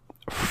like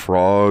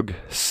frog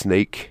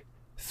snake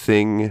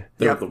thing.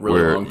 The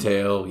really long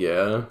tail,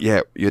 yeah.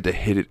 Yeah, you had to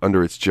hit it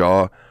under its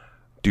jaw.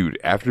 Dude,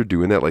 after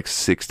doing that like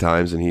 6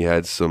 times and he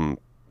had some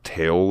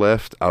tail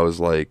left, I was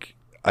like,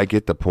 I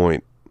get the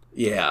point.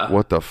 Yeah.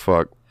 What the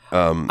fuck?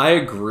 I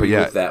agree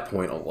with that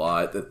point a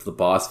lot, that the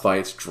boss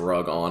fights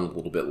drug on a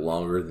little bit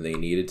longer than they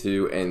needed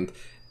to, and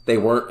they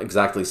weren't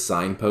exactly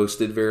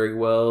signposted very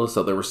well,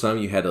 so there were some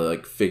you had to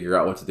like figure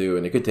out what to do,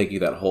 and it could take you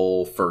that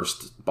whole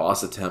first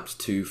boss attempt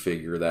to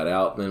figure that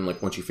out, and then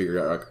like once you figured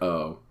it out, like,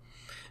 oh.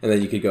 And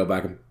then you could go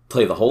back and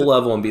play the whole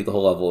level and beat the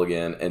whole level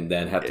again, and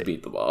then have to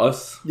beat the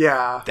boss.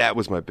 Yeah. That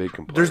was my big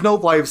complaint. There's no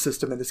live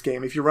system in this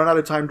game. If you run out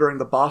of time during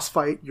the boss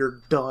fight, you're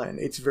done.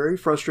 It's very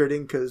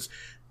frustrating because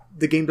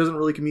the game doesn't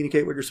really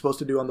communicate what you're supposed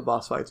to do on the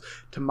boss fights.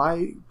 To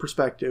my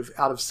perspective,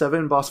 out of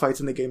 7 boss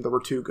fights in the game, there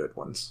were 2 good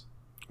ones.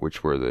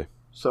 Which were they?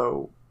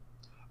 So,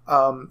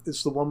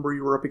 it's the one where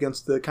you were up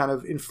against the kind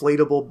of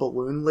inflatable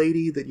balloon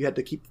lady that you had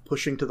to keep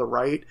pushing to the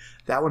right.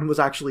 That one was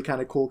actually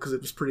kind of cool because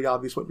it was pretty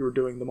obvious what you were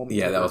doing the moment.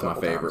 Yeah, that was my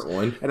favorite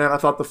one. And then I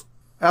thought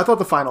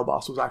the final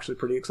boss was actually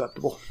pretty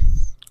acceptable.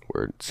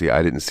 Word. See,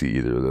 I didn't see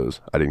either of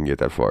those. I didn't get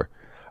that far.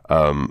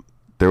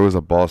 There was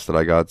a boss that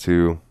I got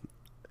to,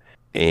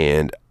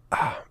 and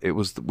it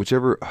was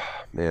whichever.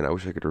 Man, I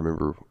wish I could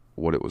remember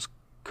what it was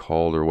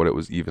called or what it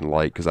was even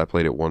like, because I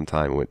played it one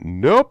time and went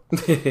nope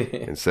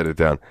and set it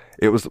down.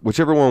 It was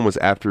whichever one was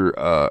after.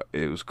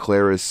 It was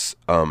Claris,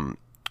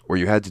 where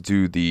you had to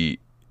do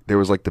there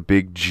was like the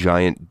big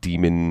giant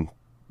demon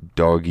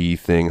doggy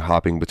thing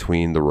hopping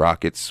between the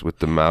rockets with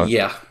the mouse.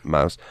 Yeah.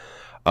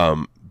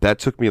 That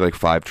took me like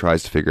 5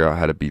 tries to figure out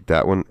how to beat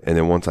that one, and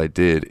then once I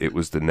did, it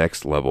was the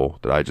next level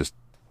that I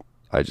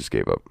just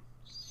gave up.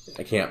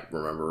 I can't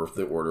remember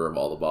the order of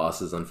all the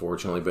bosses,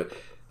 unfortunately, but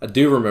I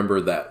do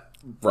remember that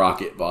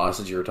rocket boss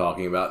that you were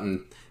talking about,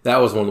 and that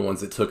was one of the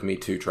ones that took me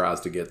 2 tries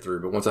to get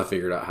through, but once I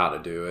figured out how to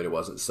do it, it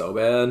wasn't so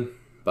bad.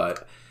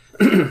 But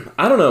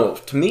I don't know,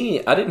 to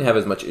me, I didn't have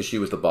as much issue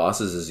with the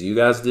bosses as you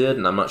guys did,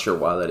 and I'm not sure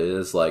why that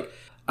is. Like,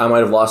 I might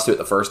have lost to it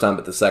the first time,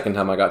 but the second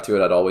time I got to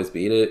it, I'd always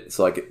beat it.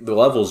 So like, the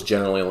levels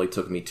generally only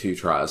took me 2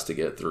 tries to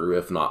get through,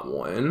 if not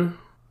 1.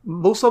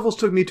 Most levels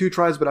took me 2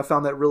 tries, but I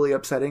found that really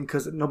upsetting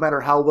because no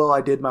matter how well I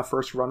did my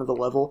first run of the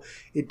level,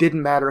 it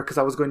didn't matter because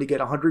I was going to get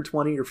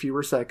 120 or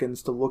fewer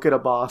seconds to look at a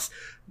boss,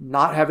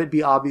 not have it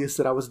be obvious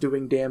that I was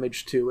doing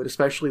damage to it,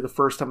 especially the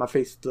first time I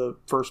faced the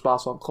first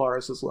boss on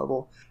Claris's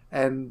level.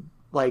 And,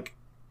 like,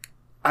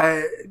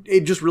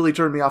 it just really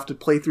turned me off to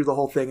play through the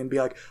whole thing and be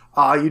like,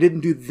 you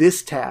didn't do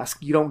this task.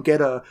 You don't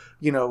get a,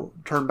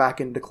 turn back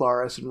into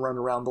Claris and run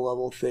around the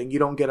level thing. You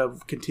don't get a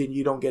continue.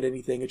 You don't get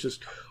anything. It's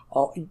just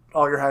all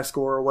your high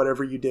score or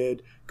whatever you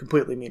did,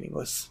 completely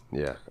meaningless.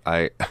 Yeah,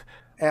 And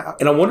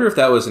I wonder if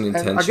that was an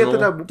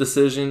intentional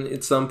decision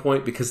at some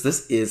point, because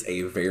this is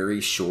a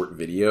very short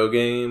video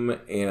game,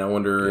 and I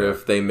wonder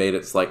if they made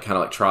it like kind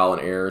of like trial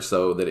and error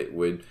so that it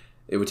would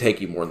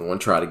take you more than one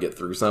try to get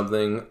through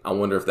something. I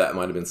wonder if that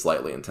might have been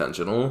slightly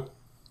intentional.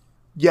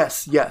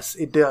 Yes,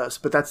 it does.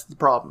 But that's the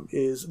problem,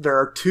 is there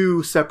are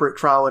 2 separate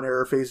trial and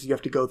error phases you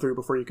have to go through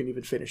before you can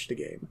even finish the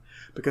game.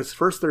 Because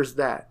first there's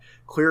that,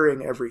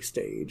 clearing every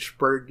stage,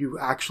 where you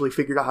actually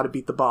figured out how to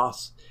beat the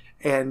boss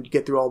and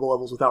get through all the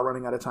levels without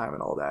running out of time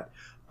and all that.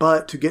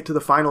 But to get to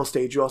the final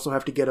stage, you also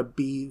have to get a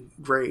B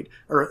grade,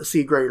 or a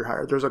C grade or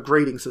higher. There's a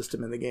grading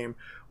system in the game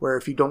where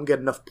if you don't get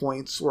enough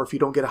points, or if you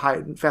don't get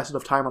a fast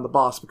enough time on the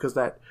boss, because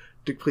that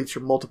depletes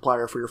your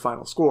multiplier for your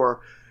final score,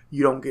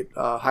 you don't get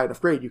a high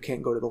enough grade, you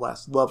can't go to the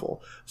last level.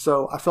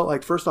 So I felt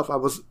like, first off,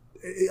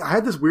 I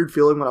had this weird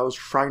feeling when I was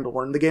trying to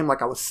learn the game,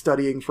 like I was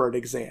studying for an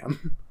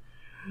exam.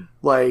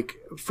 Like,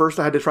 first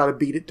I had to try to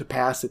beat it to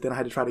pass it, then I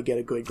had to try to get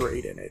a good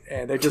grade in it.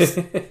 And it just...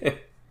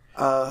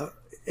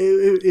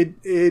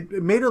 It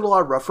made it a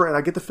lot rougher, and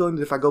I get the feeling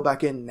that if I go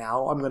back in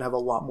now, I'm going to have a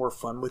lot more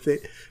fun with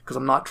it, because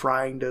I'm not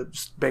trying to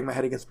bang my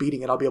head against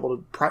beating it. I'll be able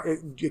to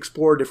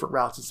explore different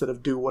routes instead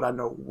of do what I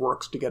know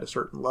works to get a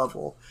certain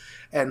level.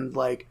 And,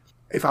 like,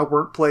 if I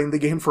weren't playing the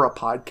game for a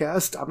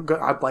podcast,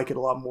 I'd like it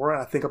a lot more,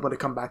 and I think I'm going to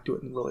come back to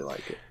it and really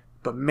like it.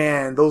 But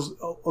man, those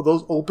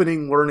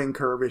opening learning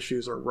curve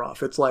issues are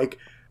rough. It's like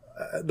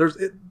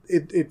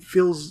it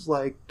feels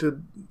like,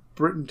 to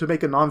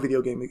make a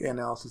non-video game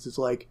analysis, it's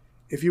like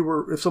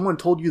if someone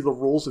told you the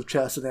rules of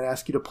chess and then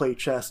asked you to play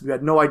chess, and you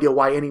had no idea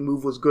why any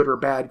move was good or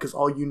bad because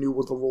all you knew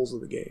was the rules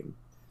of the game.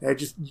 And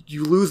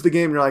you lose the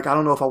game and you're like, I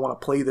don't know if I want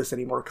to play this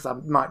anymore because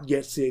I'm not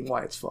yet seeing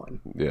why it's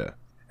fun. Yeah.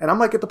 And I'm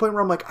like at the point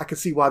where I'm like, I can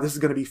see why this is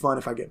going to be fun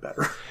if I get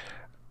better.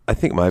 I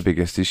think my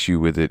biggest issue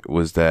with it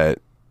was that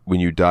when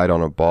you died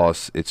on a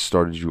boss, it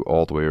started you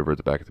all the way over at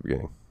the back at the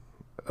beginning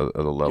of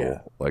the level.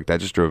 Yeah. Like,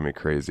 that just drove me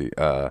crazy.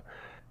 And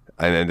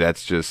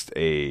that's just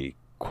a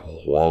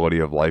quality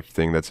of life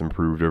thing that's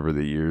improved over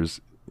the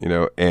years,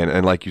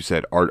 and like you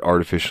said,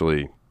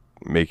 artificially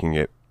making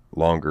it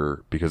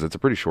longer because it's a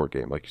pretty short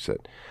game, like you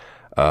said.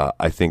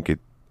 I think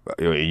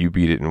you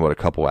beat it in what, a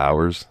couple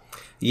hours?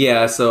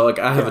 Yeah, so like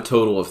I have a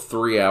total of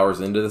 3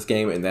 hours into this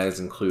game, and that is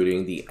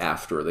including the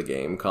after the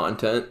game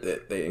content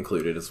that they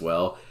included as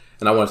well.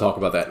 And I want to talk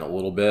about that in a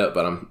little bit,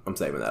 but I'm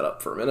saving that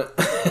up for a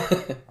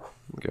minute.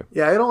 Okay.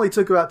 Yeah, it only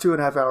took about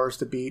 2.5 hours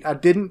to beat. I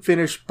didn't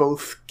finish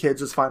both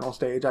kids' final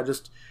stage. I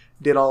just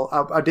did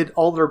I did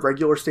all their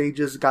regular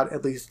stages, got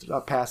at least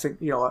a passing,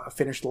 I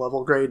finished the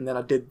level grade, and then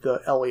I did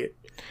the Elliot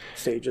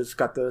stages,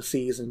 got the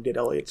C's, and did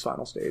Elliot's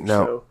final stage.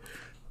 Now, so,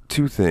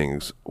 two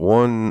things.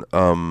 One,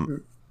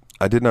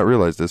 I did not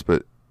realize this,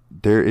 but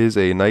there is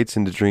a Nights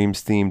into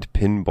Dreams themed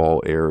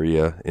pinball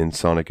area in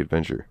Sonic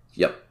Adventure.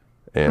 Yep.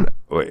 And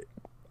wait,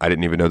 I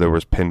didn't even know there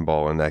was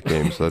pinball in that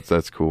game, so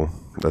that's cool.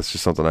 That's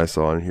just something I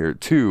saw in here.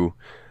 Two,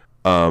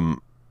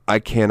 I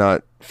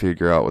cannot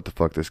figure out what the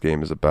fuck this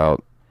game is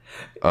about.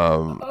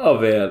 Oh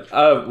man,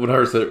 I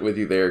 100% with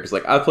you there, because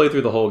like I played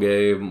through the whole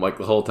game, like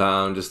the whole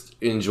time, just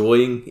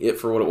enjoying it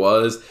for what it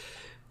was.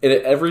 And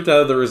every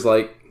time there was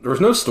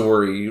no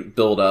story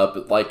build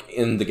up like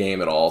in the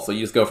game at all. So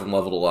you just go from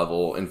level to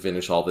level and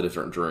finish all the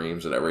different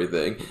dreams and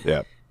everything.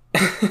 Yeah.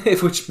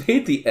 Which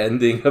made the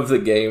ending of the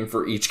game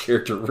for each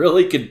character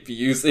really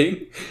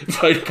confusing,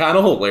 but kind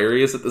of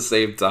hilarious at the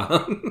same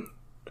time.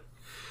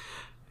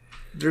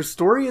 There's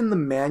story in the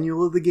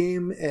manual of the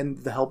game and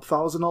the help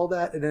files and all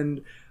that, and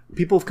then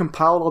people have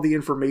compiled all the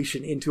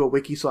information into a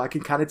wiki so I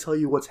can kind of tell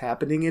you what's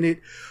happening in it.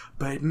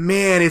 But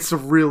man, it's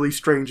really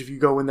strange if you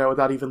go in there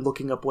without even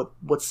looking up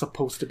what's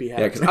supposed to be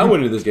happening. Yeah, because I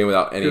went into this game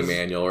without any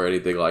manual or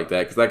anything like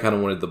that, because I kind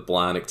of wanted the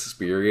blind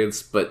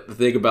experience. But the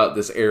thing about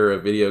this era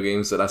of video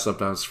games that I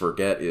sometimes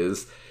forget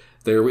is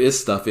there is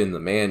stuff in the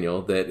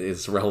manual that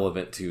is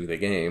relevant to the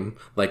game.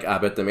 Like, I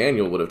bet the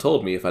manual would have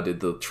told me if I did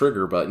the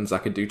trigger buttons, I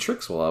could do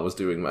tricks while I was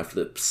doing my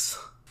flips.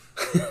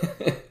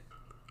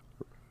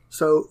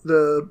 So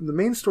the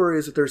main story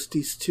is that there's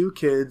these two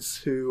kids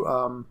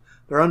who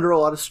they're under a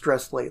lot of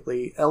stress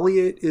lately.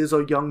 Elliot is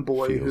a young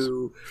boy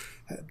who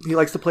he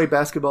likes to play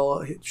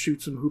basketball,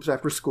 shoot some hoops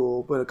after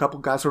school, but a couple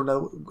guys who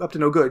are up to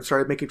no good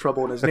started making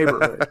trouble in his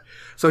neighborhood.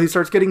 So he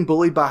starts getting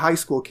bullied by high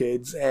school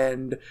kids,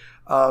 and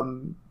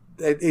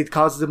it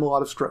causes him a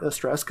lot of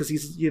stress because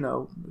he's,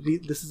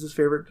 this is his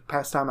favorite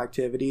pastime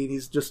activity, and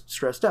he's just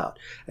stressed out.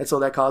 And so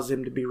that causes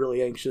him to be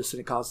really anxious, and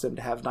it causes him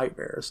to have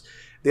nightmares.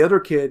 The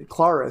other kid,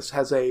 Clarice,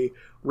 has a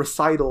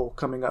recital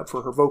coming up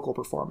for her vocal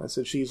performance,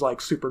 and she's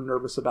like super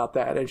nervous about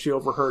that. And she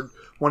overheard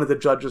one of the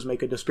judges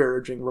make a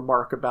disparaging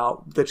remark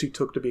that she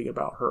took to being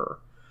about her.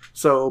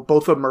 So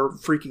both of them are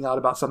freaking out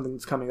about something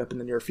that's coming up in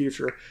the near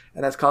future,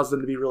 and that's caused them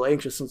to be really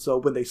anxious. And so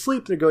when they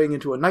sleep, they're going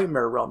into a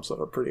nightmare realm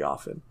pretty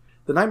often.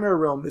 The nightmare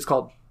realm is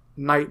called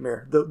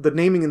Nightmare. The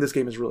naming in this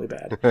game is really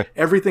bad.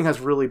 Everything has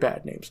really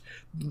bad names.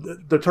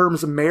 The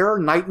terms mare,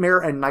 nightmare,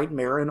 and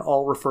nightmare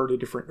all refer to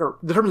different... Or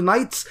the terms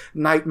nights,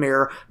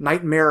 nightmare,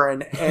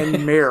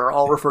 and mare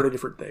all refer to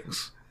different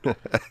things.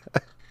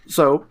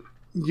 So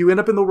you end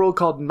up in the world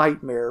called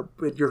Nightmare,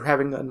 but you're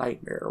having a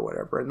nightmare or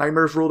whatever. And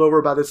Nightmare is ruled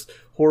over by this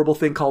horrible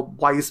thing called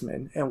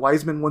Wiseman. And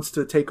Wiseman wants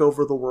to take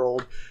over the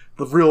world,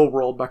 the real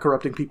world, by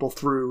corrupting people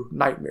through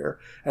Nightmare,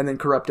 and then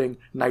corrupting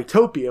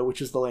NiGHTopia,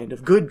 which is the land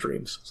of good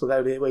dreams, so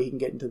that way he can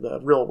get into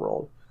the real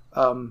world.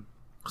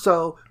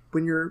 So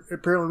when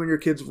your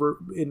kids were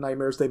in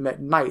Nightmares, they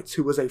met Knights,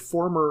 who was a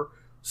former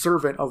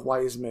servant of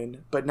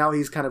Wiseman, but now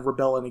he's kind of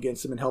rebelling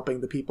against him and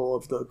helping the people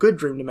of the good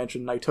dream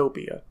dimension,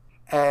 NiGHTopia.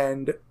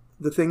 And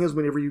the thing is,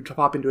 whenever you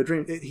pop into a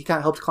dream, he kind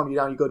of helps calm you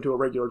down. You go into a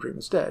regular dream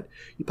instead.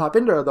 You pop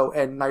into it, though,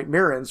 and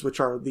Nightmarans, which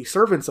are the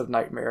servants of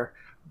Nightmare,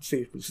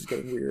 see, this is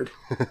getting weird,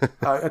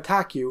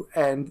 attack you,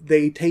 and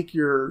they take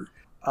your...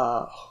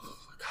 God,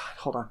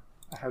 hold on.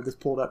 I have this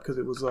pulled up because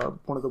it was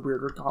one of the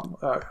weirder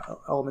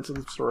elements of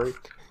the story.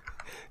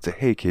 Say,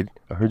 hey, kid,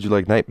 I heard you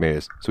like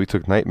nightmares. So we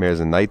took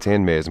nightmares and nights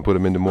and mares and put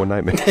them into more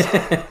nightmares.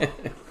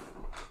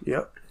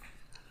 Yep.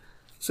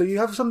 So you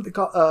have something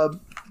called...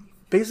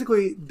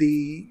 basically,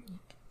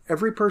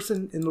 every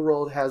person in the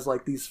world has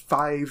like these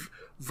 5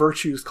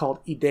 virtues called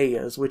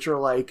ideas, which are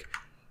like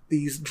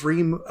these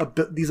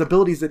these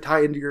abilities that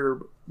tie into your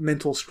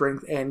mental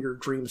strength and your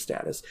dream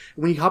status.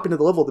 And when you hop into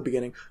the level at the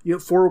beginning,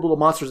 4 little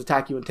monsters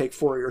attack you and take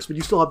 4 of yours, but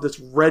you still have this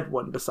red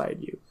one beside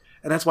you.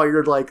 And that's why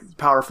you're like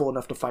powerful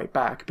enough to fight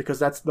back, because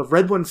the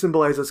red one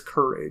symbolizes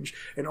courage,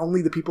 and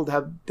only the people that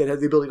have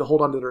the ability to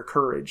hold on to their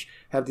courage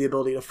have the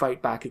ability to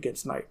fight back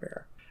against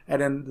Nightmare.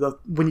 And then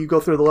when you go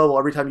through the level,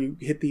 every time you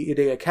hit the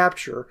Idea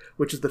Capture,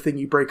 which is the thing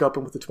you break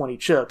open with the 20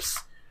 chips,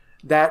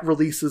 that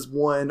releases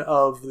one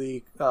of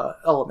the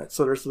elements.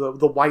 So there's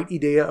the white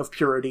Idea of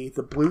purity,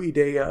 the blue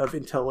Idea of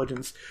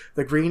intelligence,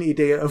 the green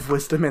Idea of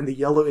wisdom, and the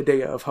yellow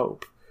Idea of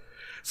hope.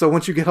 So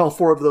once you get all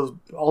 4 of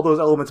those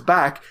elements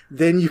back,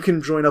 then you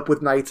can join up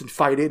with knights and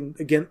fight in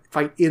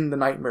the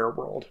Nightmare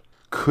world.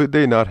 Could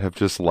they not have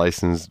just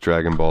licensed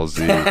Dragon Ball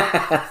Z?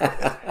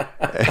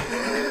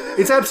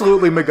 It's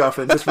absolutely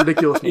MacGuffin. It's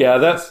ridiculous. Yeah,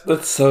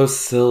 that's so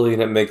silly,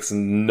 and it makes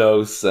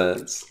no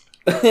sense.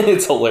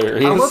 It's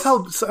hilarious. I love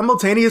how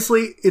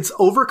simultaneously it's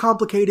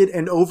overcomplicated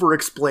and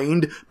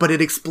overexplained, but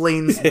it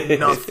explains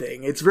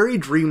nothing. It's very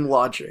dream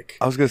logic.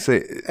 I was gonna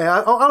say, And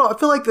I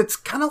feel like that's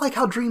kind of like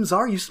how dreams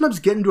are. You sometimes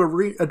get into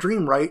a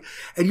dream, right?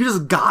 And you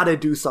just gotta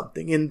do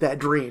something in that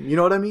dream. You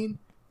know what I mean?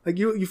 Like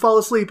you fall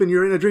asleep and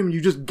you're in a dream and you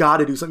just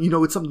gotta do something. You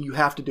know it's something you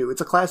have to do. It's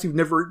a class you've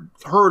never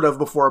heard of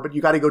before, but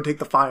you gotta go take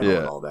the final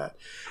and all that.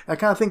 And I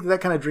kind of think that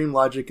kind of dream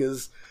logic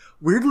is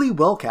weirdly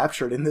well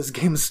captured in this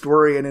game's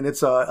story and in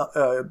its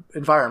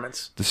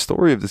environments. the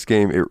story of this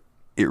game,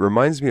 it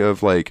reminds me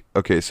of like,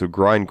 okay, so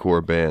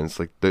grindcore bands,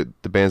 like the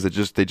bands that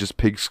just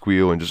pig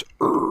squeal and just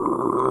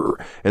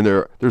and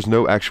there's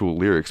no actual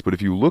lyrics, but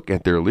if you look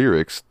at their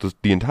lyrics,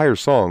 the entire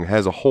song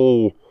has a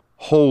whole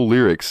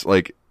lyrics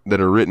like that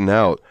are written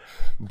out,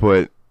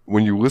 but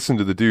when you listen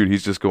to the dude,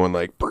 he's just going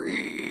like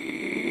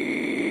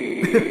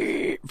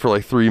for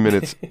like 3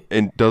 minutes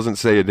and doesn't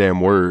say a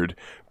damn word,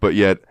 but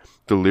yet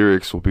the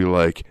lyrics will be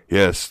like,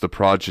 yes, the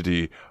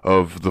prodigy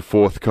of the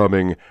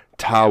forthcoming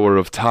Tower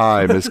of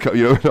Time is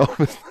you know, and all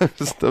this type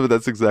of stuff.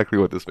 That's exactly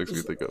what this makes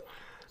me think of.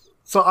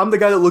 So I'm the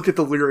guy that looked at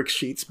the lyric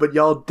sheets, but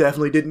y'all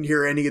definitely didn't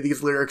hear any of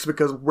these lyrics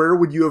because where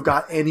would you have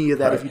got any of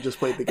that if you just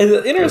played the game?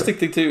 And the interesting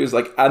thing too is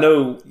like, I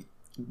know,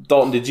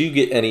 Dalton, did you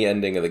get any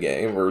ending of the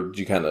game, or did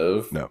you kind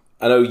of? No.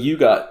 I know you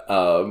got.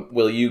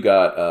 You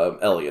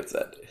got Elliot's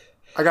ending.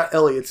 I got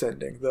Elliot's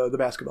ending, the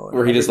basketball ending.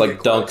 Where he just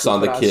like dunks on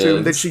the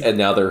kids, and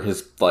now they're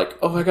his like,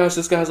 oh my gosh,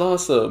 this guy's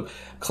awesome.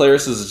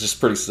 Claris's is just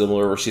pretty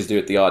similar, where she's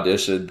doing the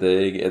audition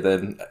thing, and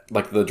then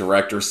like the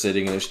director's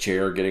sitting in his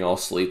chair, getting all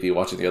sleepy,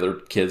 watching the other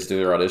kids do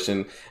their audition,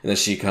 and then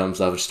she comes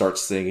up and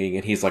starts singing,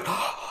 and he's like,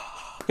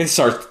 he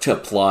starts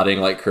applauding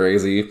like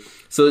crazy.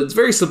 So it's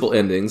very simple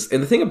endings,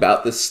 and the thing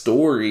about this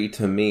story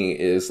to me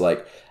is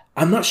like,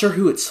 I'm not sure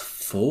who it's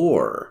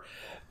for,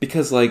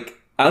 because like,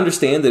 I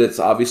understand that it's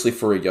obviously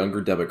for a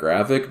younger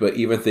demographic, but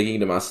even thinking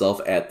to myself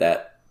at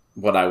that,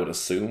 what I would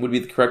assume would be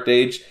the correct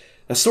age,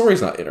 the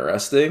story's not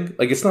interesting.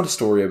 Like, it's not a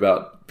story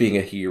about being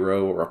a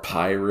hero or a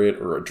pirate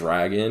or a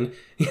dragon.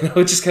 You know,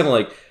 it's just kind of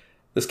like,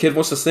 this kid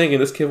wants to sing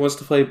and this kid wants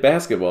to play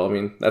basketball. I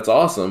mean, that's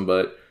awesome,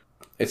 but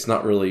it's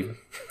not really,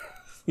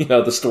 you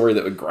know, the story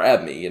that would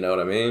grab me. You know what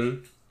I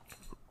mean?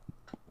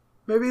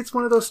 Maybe it's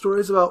one of those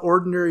stories about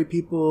ordinary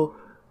people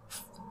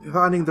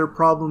finding their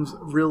problems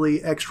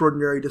really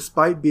extraordinary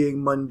despite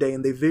being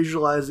mundane. They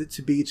visualize it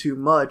to be too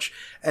much,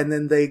 and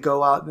then they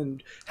go out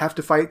and have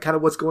to fight kind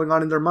of what's going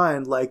on in their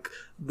mind, like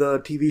the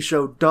TV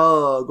show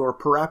Doug or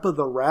Parappa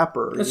the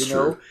Rapper. That's you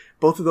know, true.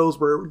 both of those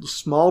where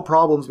small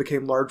problems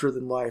became larger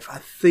than life. I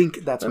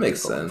think that's That what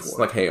makes they're going sense.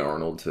 for. Like Hey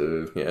Arnold,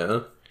 too.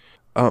 Yeah.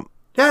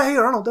 Yeah, Hey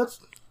Arnold. That's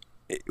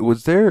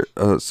Was there?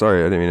 Sorry,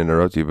 I didn't mean to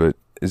interrupt you, but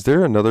is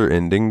there another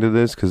ending to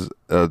this? Because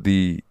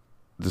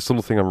this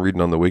little thing I'm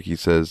reading on the wiki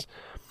says,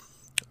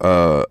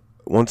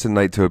 once in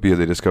Nightopia,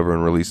 they discover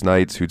and release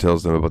knights who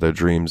tells them about their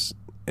dreams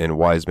and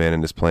Wise Man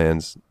and his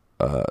plans.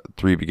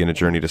 3 begin a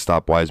journey to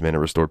stop Wise Man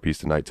and restore peace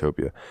to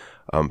Nightopia.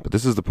 But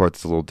this is the part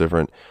that's a little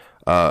different.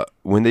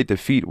 When they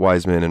defeat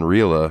Wise Man and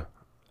Rila,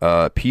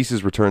 peace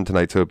is returned to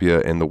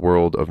Nightopia and the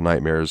world of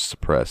nightmares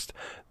suppressed.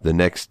 The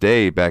next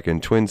day, back in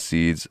Twin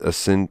Seeds, a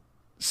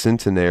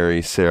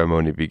centenary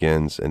ceremony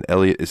begins, and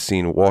Elliot is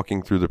seen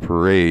walking through the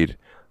parade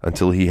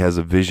until he has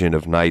a vision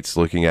of knights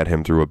looking at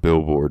him through a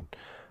billboard.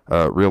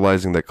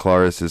 Realizing that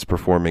Clarice is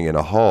performing in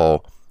a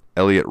hall,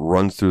 Elliot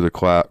runs through the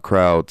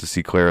crowd to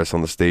see Clarice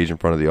on the stage in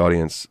front of the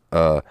audience.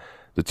 The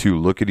two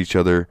look at each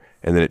other,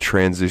 and then it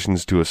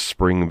transitions to a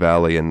Spring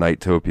Valley in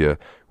Nightopia,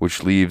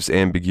 which leaves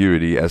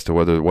ambiguity as to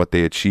whether what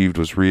they achieved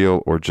was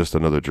real or just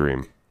another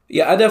dream.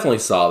 Yeah, I definitely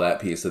saw that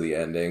piece of the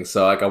ending.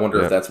 So, like, I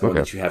wonder if that's one okay.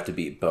 that you have to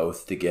beat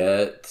both to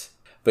get.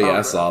 But yeah,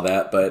 I saw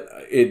that, but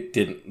it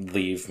didn't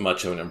leave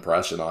much of an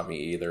impression on me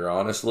either,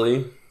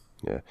 honestly.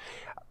 Yeah.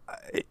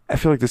 I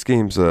feel like this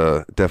game's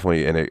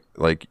definitely in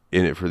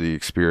it for the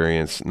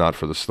experience, not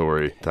for the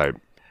story type.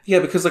 Yeah,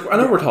 because like I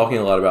know we're talking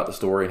a lot about the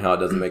story and how it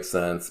doesn't make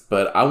sense,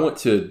 but I want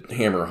to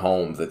hammer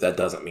home that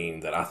doesn't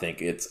mean that I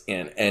think it's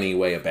in any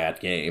way a bad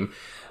game.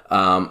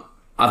 I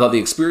thought the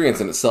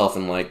experience in itself,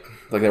 and like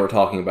they were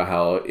talking about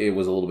how it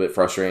was a little bit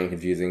frustrating and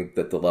confusing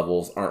that the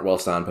levels aren't well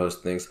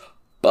signposted things,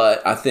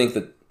 but I think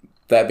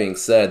that being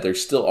said, there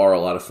still are a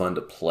lot of fun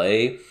to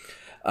play.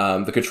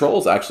 The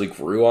controls actually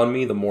grew on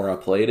me the more I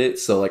played it,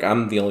 so like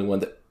I'm the only one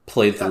that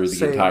played through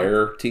the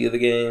entirety of the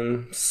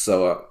game.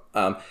 So,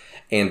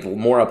 and the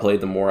more I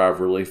played, the more I've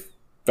really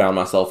found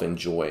myself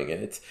enjoying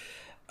it.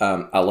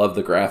 I love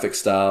the graphic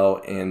style,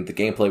 and the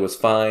gameplay was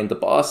fine. The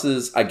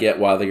bosses, I get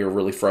why they are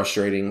really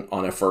frustrating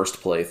on a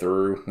first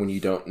playthrough when you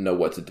don't know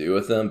what to do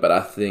with them, but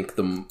I think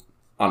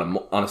on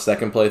a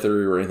second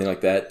playthrough or anything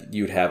like that,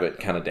 you'd have it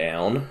kind of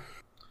down.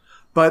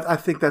 But I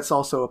think that's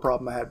also a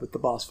problem I had with the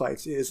boss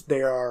fights, is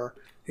they are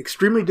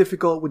extremely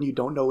difficult when you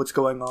don't know what's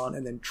going on,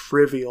 and then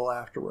trivial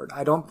afterward.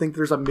 I don't think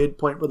there's a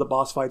midpoint where the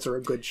boss fights are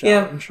a good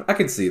challenge. Yeah, I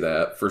can see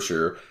that for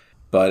sure.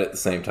 But at the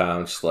same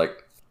time, just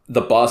like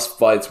the boss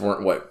fights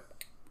weren't what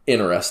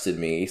interested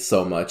me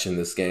so much in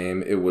this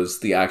game. It was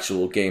the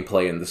actual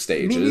gameplay and the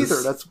stages. Me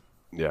neither.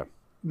 Yeah.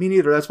 Me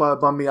neither. That's why it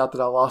bummed me out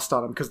that I lost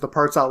on him, because the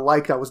parts I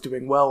liked I was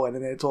doing well in,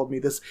 and then it told me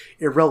this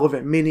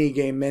irrelevant mini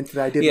game meant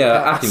that I didn't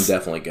pass. I can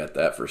definitely get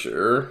that for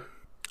sure.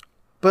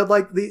 But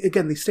like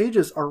the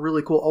stages are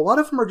really cool. A lot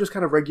of them are just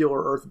kind of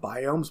regular Earth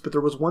biomes, but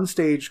there was one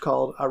stage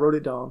called, I wrote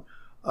it down,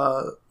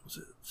 was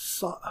it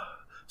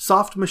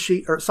Soft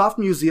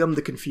Museum: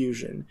 The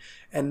Confusion,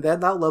 and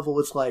that level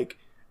is like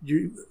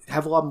you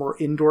have a lot more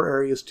indoor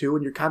areas too,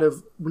 and you're kind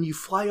of, when you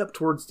fly up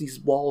towards these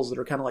walls that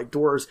are kind of like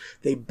doors,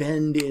 they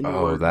bend inward.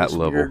 Oh, that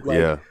level, weird, like,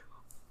 yeah,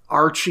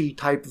 archy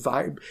type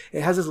vibe.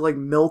 It has this like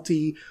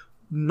melty,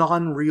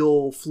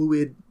 non-real,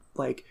 fluid,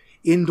 like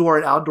indoor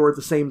and outdoor at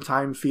the same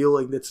time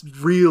feeling that's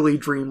really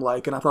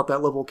dreamlike, and I thought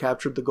that level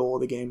captured the goal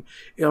of the game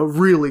in a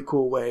really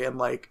cool way. And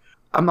like,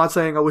 I'm not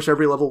saying I wish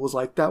every level was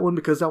like that one,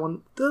 because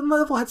the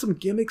level had some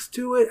gimmicks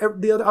to it.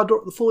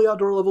 The fully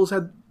outdoor levels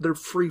had their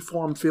free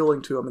form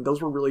feeling to them, and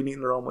those were really neat in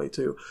their own way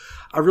too.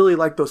 I really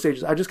like those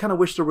stages. I just kind of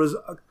wish there was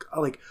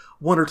like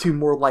one or two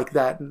more like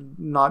that, and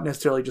not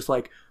necessarily just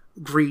like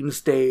green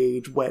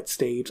stage, wet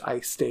stage,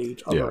 ice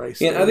stage, other ice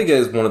stage. Yeah, I think that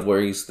is one of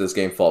where this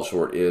game falls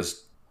short,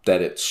 is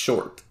that it's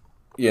short.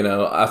 You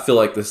know, I feel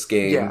like this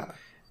game,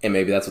 and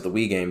maybe that's what the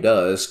Wii game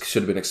does,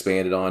 should have been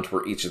expanded on to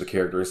where each of the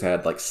characters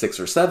had like 6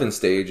 or 7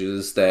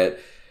 stages and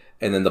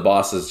then the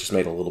bosses just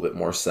made a little bit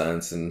more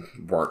sense and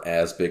weren't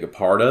as big a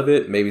part of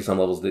it. Maybe some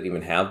levels didn't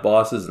even have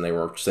bosses and they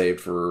were saved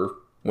for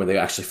when they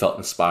actually felt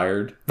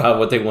inspired by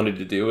what they wanted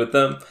to do with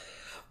them.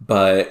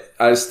 But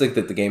I just think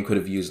that the game could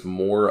have used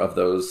more of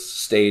those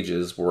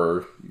stages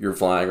where you're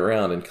flying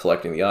around and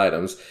collecting the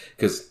items,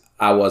 because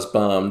I was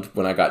bummed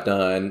when I got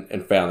done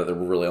and found that there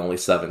were really only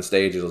 7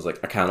 stages. I was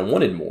like, I kind of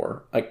wanted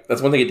more. Like,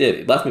 that's one thing it did.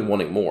 It left me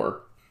wanting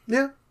more.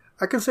 Yeah,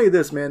 I can say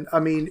this, man. I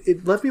mean,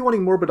 it left me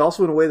wanting more, but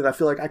also in a way that I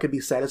feel like I could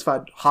be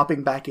satisfied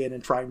hopping back in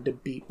and trying to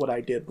beat what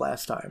I did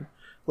last time.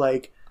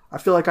 Like, I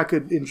feel like I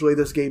could enjoy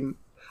this game.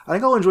 I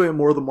think I'll enjoy it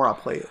more the more I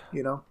play it,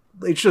 you know?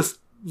 It's just,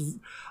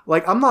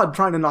 like, I'm not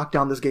trying to knock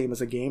down this game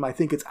as a game. I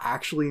think it's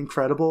actually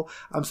incredible.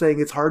 I'm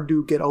saying it's hard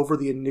to get over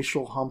the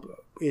initial hump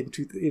from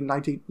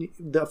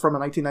a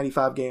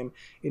 1995 game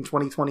in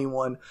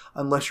 2021,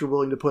 unless you're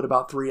willing to put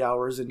about 3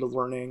 hours into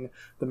learning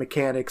the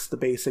mechanics, the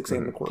basics,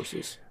 and the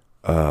courses.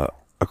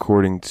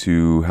 According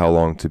to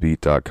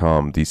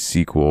howlongtobeat.com, the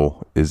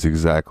sequel is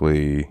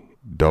exactly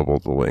double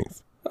the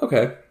length.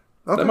 Okay.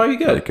 That might be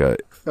good.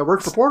 Like, that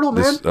worked for Portal,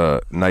 man.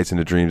 This, Nights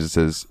into Dreams, it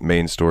says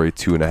main story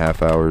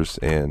 2.5 hours,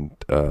 and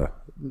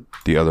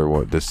the other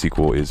one, the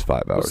sequel, is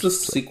 5 hours.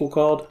 What's the sequel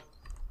called?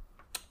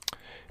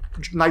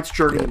 Knight's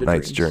Journey into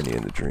Knight's Dreams. Journey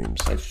into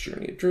Dreams. Knight's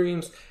Journey into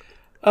Dreams.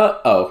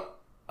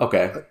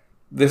 Okay.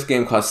 This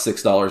game costs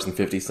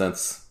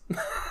 $6.50.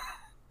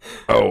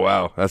 Oh,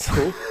 wow. That's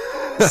cool.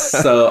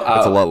 So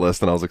that's a lot less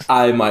than I was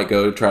expecting. I might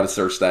go try to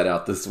search that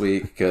out this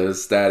week,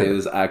 because that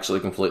is actually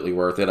completely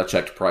worth it. I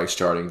checked price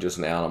charting just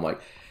now, and I'm like,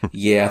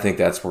 yeah, I think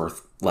that's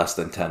worth less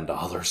than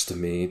 $10 to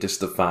me, just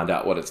to find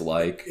out what it's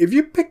like. If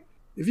you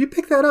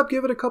pick that up,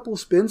 give it a couple of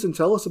spins and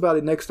tell us about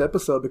it next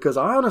episode, because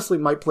I honestly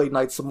might play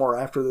Night some more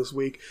after this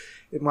week,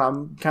 and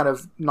I'm kind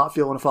of not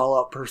feeling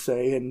Fallout per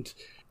se, and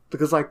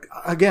because, like,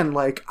 again,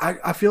 like,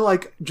 I feel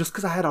like just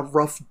because I had a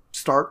rough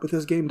start with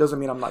this game doesn't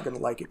mean I'm not going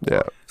to like it more.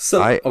 Yeah. So,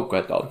 go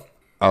ahead, dog.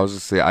 I was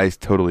just say I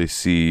totally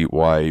see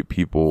why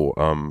people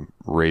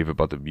rave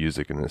about the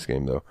music in this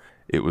game, though.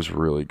 It was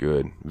really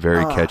good,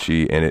 very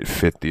catchy, and it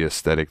fit the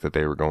aesthetic that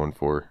they were going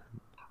for.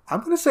 I'm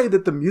going to say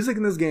that the music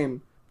in this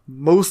game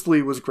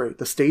mostly was great.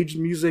 The stage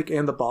music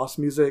and the boss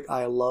music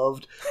I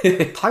loved.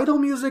 Title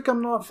music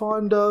I'm not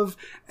fond of,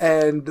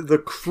 and the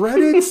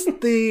credits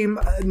theme.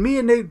 Me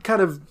and Nate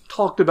kind of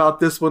talked about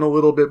this one a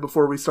little bit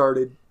before we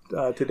started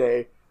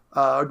today.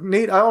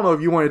 Nate, I don't know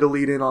if you wanted to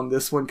lead in on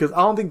this one, because I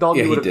don't think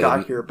Dalton would have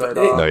got here, but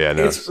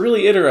it's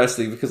really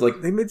interesting because,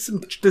 like, they made some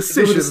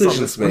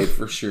decisions made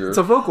for sure. It's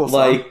a vocal song.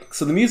 Like,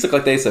 so the music,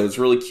 like they said, was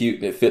really cute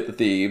and it fit the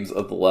themes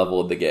of the level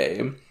of the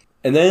game.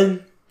 And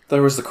then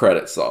there was the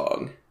credit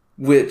song,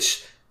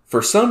 which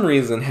for some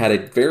reason had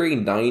a very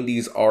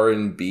 90s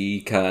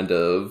R&B kind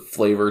of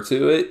flavor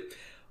to it.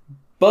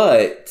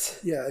 But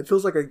yeah, it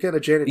feels like a kind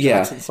of Janet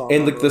Jackson song.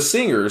 And the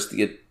singers,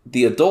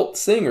 the adult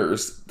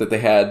singers that they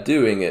had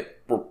doing it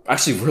were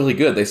actually really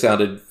good. They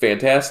sounded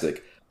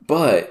fantastic.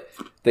 But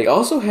they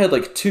also had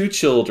like 2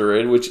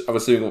 children, which I'm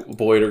assuming a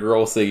boy and a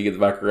girl, singing in the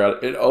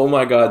background. And oh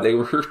my god, they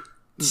were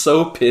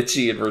so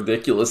pitchy and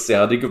ridiculous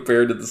sounding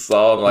compared to the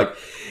song. Like,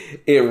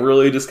 it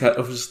really just kind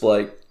of was just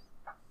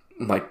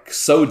like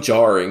so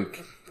jarring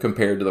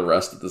compared to the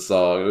rest of the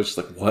song. It was just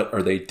like, what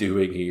are they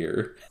doing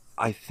here?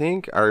 I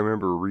think I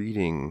remember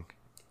reading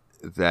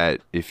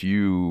that if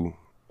you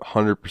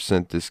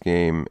 100% this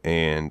game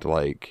and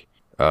like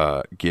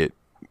get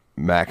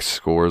max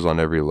scores on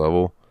every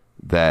level,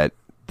 that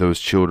those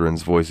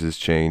children's voices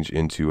change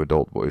into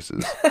adult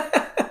voices.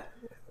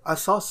 I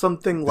saw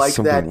something like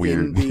that weird.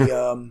 In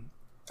the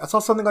I saw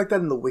something like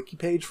that in the wiki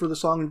page for the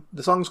song.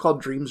 The song is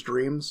called Dreams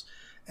Dreams,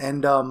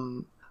 and I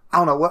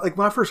don't know what, like,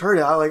 when I first heard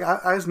it,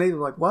 I asked Nathan,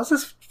 like, why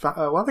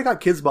have they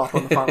got Kids Bop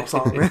on the final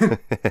song, man?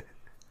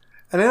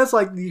 And then it's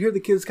like, you hear the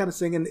kids kind of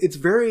singing. It's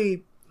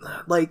very,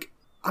 like,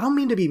 I don't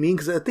mean to be mean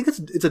because I think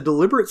it's a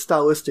deliberate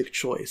stylistic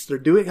choice.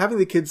 They're having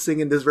the kids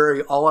sing in this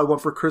very "all I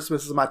want for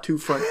Christmas is my two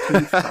front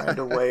teeth" kind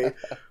of way,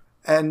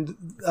 and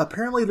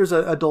apparently there's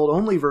an adult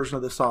only version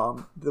of the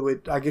song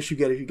that I guess you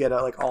get if you get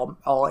like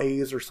all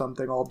A's or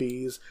something, all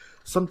B's,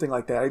 something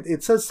like that.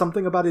 It says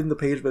something about it in the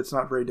page, but it's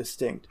not very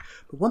distinct.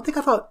 But one thing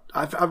I thought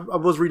I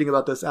was reading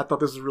about this, I thought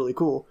this was really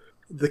cool.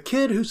 The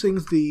kid who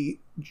sings the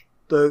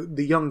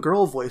young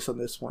girl voice on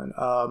this one,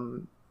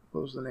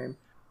 what was the name?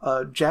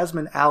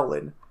 Jasmine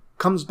Allen,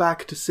 comes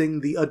back to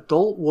sing the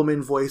adult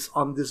woman voice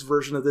on this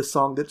version of this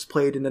song that's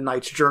played in the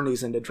Knight's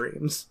Journeys into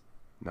Dreams.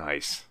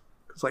 Nice.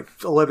 It's like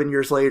 11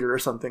 years later or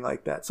something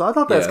like that. So I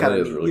thought that's kind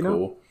of neat, really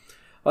cool.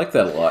 I like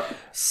that a lot.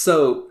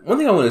 So one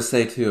thing I want to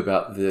say too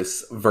about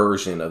this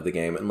version of the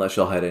game, unless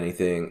y'all had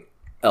anything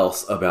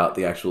else about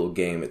the actual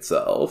game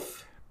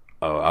itself.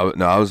 Oh,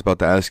 I was about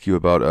to ask you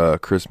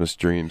about Christmas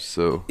Dreams.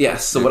 So yeah.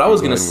 So what I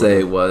was going to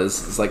say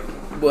was, it's like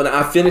when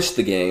I finished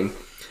the game,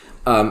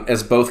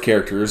 as both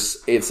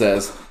characters, it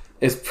says.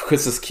 It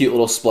puts this cute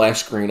little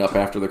splash screen up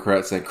after the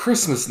credits saying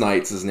Christmas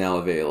Nights is now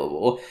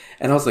available.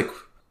 And I was like,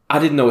 I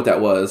didn't know what that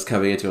was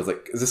coming into it. I was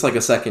like, is this like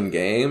a second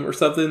game or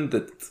something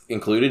that's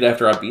included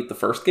after I beat the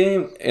first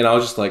game? And I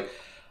was just like,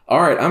 all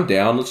right, I'm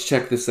down. Let's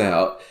check this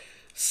out.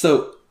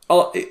 So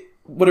what it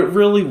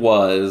really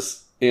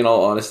was, in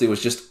all honesty,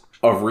 was just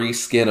a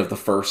reskin of the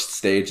first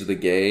stage of the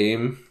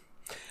game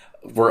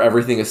where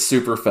everything is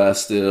super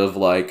festive,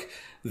 like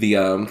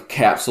the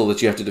capsule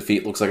that you have to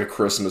defeat looks like a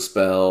Christmas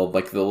bell.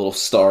 Like the little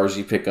stars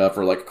you pick up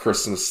are like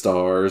Christmas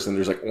stars, and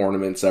there's like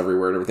ornaments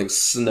everywhere, and everything's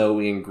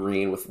snowy and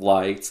green with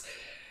lights.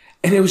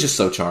 And it was just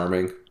so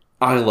charming.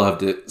 I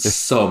loved it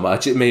so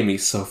much. It made me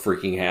so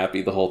freaking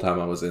happy the whole time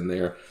I was in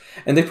there.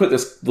 And they put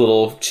this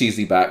little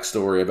cheesy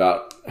backstory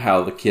about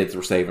how the kids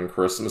were saving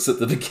Christmas at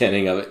the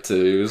beginning of it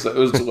too. So it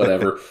was just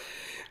whatever.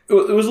 It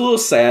was a little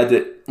sad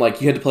that like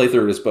you had to play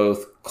through it as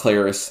both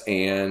Clarice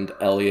and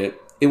Elliot.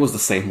 It was the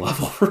same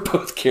level for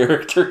both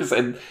characters,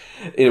 and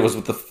it was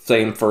with the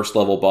same first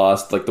level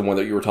boss, like the one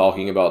that you were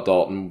talking about,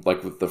 Dalton,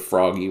 like with the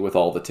froggy with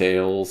all the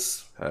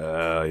tails.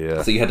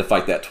 Yeah. So you had to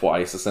fight that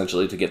twice,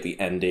 essentially, to get the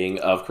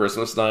ending of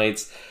Christmas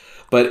Nights.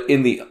 But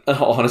in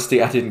all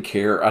honesty, I didn't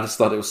care. I just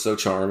thought it was so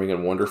charming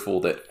and wonderful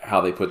that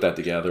how they put that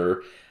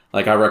together.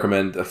 Like, I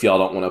recommend, if y'all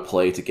don't want to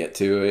play to get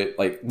to it,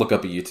 like, look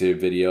up a YouTube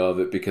video of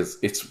it, because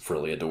it's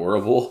really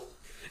adorable.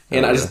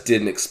 And I just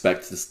didn't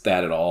expect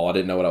that at all. I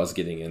didn't know what I was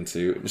getting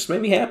into. It just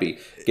made me happy.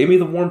 Gave me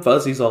the warm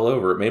fuzzies all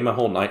over. It made my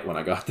whole night when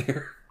I got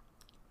there.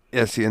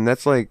 Yeah, see, and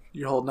that's like...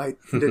 Your whole night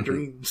into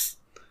dreams.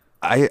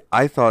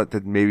 I thought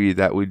that maybe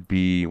that would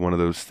be one of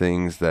those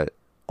things that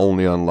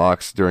only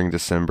unlocks during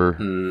December.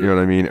 You know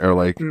what I mean? Or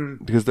like,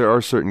 because there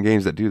are certain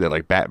games that do that.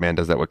 Like Batman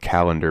does that with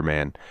Calendar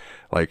Man.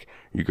 Like,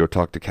 you go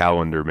talk to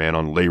Calendar Man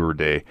on Labor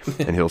Day,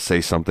 and he'll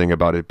say something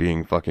about it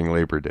being fucking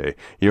Labor Day.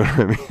 You know what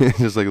I mean? It's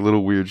just like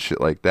little weird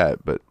shit like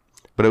that. But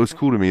it was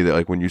cool to me that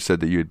like when you said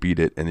that you had beat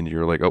it, and then you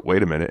were like, oh,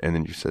 wait a minute, and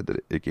then you said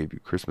that it gave you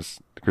Christmas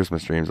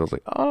dreams. I was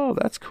like, oh,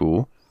 that's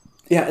cool.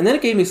 Yeah, and then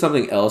it gave me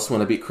something else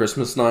when I beat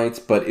Christmas Nights,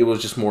 but it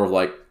was just more of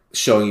like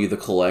showing you the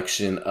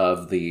collection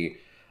of the,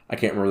 I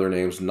can't remember their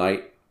names,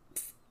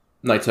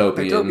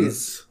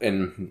 Nightopians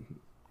and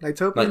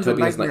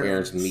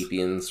Nightmares and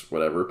Meepians,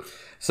 whatever.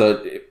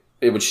 So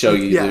it would show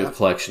you the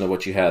collection of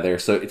what you had there.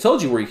 So it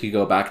told you where you could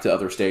go back to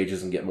other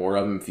stages and get more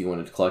of them if you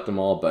wanted to collect them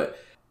all, but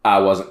I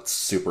wasn't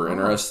super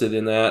interested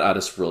in that. I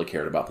just really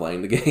cared about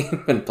playing the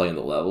game and playing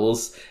the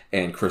levels,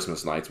 and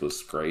Christmas Nights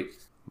was great.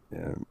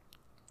 Yeah.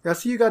 I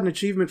see you got an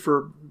achievement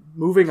for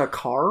moving a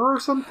car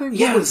or something?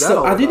 Yeah,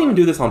 so I didn't even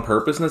do this on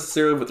purpose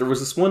necessarily, but there was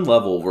this one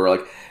level where,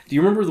 like, do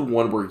you remember the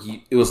one where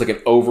it was like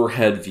an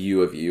overhead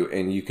view of you,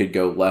 and you could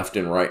go left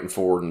and right and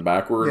forward and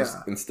backwards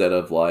instead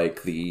of,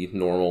 like, the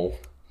normal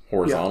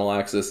horizontal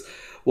axis?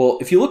 Well,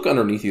 if you look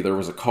underneath you, there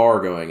was a car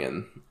going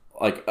in,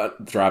 like,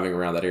 driving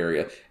around that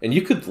area, and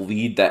you could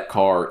lead that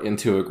car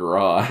into a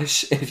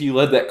garage. If you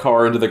led that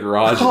car into the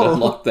garage, it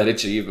unlocked that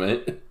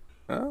achievement.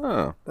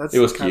 Oh. It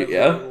was cute,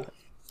 cool.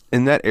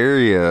 In that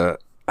area,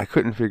 I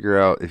couldn't figure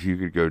out if you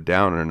could go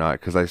down or not,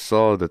 because I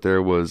saw that there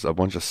was a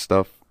bunch of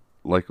stuff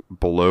like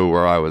below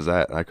where I was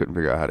at, and I couldn't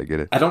figure out how to get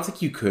it. I don't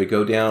think you could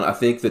go down. I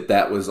think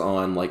that was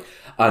on like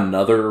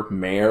another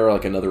mare,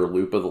 like another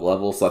loop of the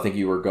level. So I think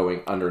you were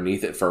going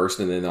underneath it first,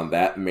 and then on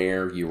that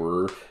mare you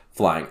were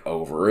flying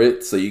over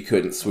it, so you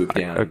couldn't swoop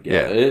down and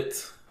get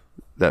it.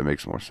 That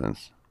makes more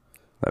sense.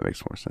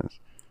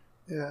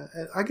 Yeah,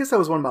 I guess that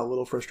was one of my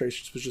little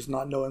frustrations, was just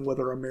not knowing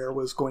whether a mare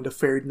was going to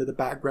fade into the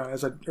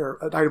background or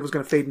I was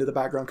going to fade into the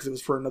background because it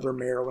was for another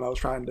mare when I was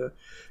trying to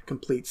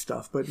complete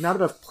stuff. But now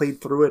that I've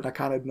played through it and I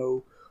kind of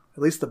know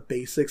at least the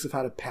basics of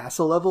how to pass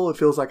a level, it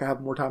feels like I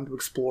have more time to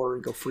explore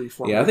and go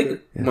freeform. Yeah, I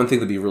think one thing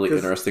that'd be really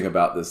interesting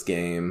about this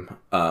game,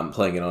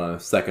 playing it on a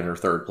second or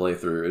third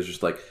playthrough, is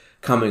just like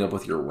coming up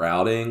with your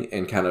routing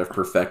and kind of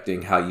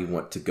perfecting how you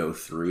want to go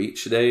through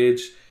each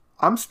stage.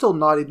 I'm still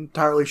not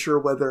entirely sure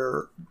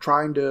whether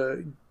trying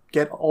to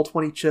get all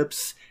 20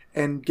 chips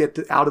and get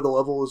out of the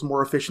level is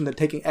more efficient than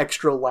taking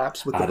extra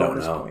laps with the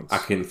bonus points. I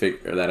couldn't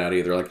figure that out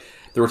either. Like,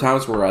 there were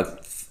times where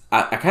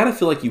I kind of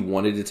feel like you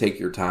wanted to take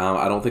your time.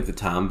 I don't think the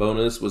time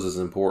bonus was as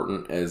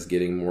important as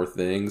getting more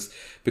things,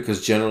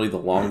 because generally the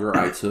longer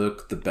I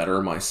took, the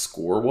better my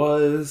score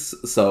was.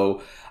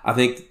 So I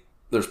think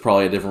there's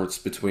probably a difference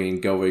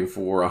between going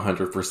for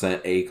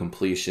 100% A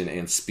completion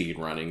and speed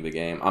running the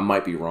game. I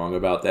might be wrong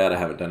about that. I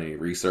haven't done any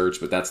research,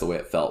 but that's the way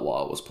it felt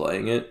while I was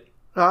playing it.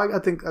 I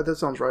think that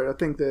sounds right. I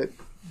think that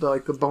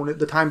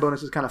the time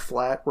bonus is kind of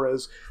flat,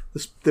 whereas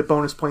the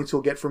bonus points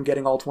you'll get from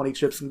getting all 20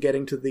 chips and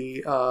getting to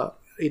the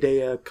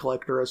Idea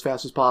collector as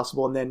fast as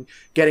possible, and then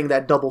getting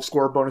that double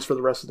score bonus for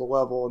the rest of the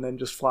level, and then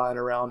just flying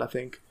around. I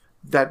think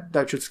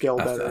that should scale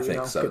better. I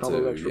think so getting all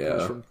too. those extra Yeah.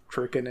 points from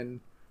tricking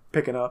and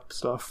picking up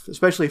stuff,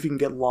 especially if you can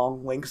get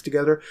long links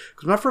together.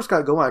 Because when I first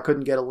got going, I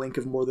couldn't get a link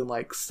of more than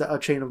a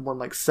chain of more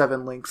than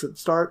 7 links at the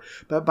start.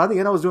 But by the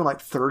end, I was doing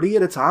 30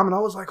 at a time, and I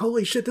was like,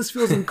 "Holy shit, this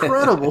feels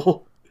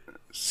incredible!"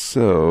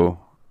 So,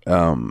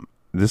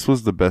 this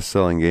was the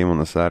best-selling game on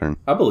the Saturn.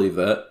 I believe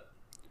that.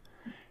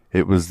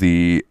 It was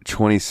the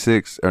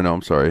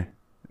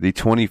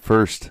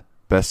 21st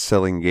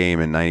best-selling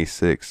game in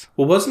 96.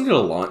 Well, wasn't it a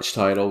launch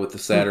title with the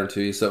Saturn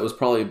II? So it was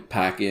probably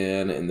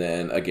Pac-In and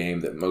then a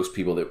game that most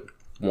people that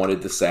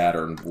wanted the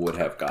Saturn would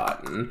have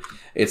gotten.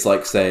 It's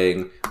like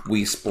saying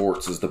Wii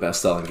Sports is the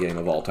best-selling game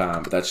of all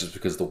time, but that's just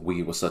because the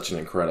Wii was such an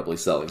incredibly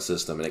selling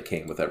system and it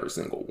came with every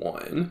single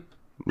one.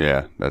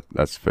 Yeah,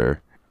 that's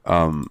fair.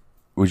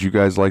 Would you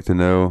guys like to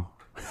know?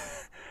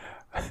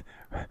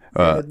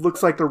 It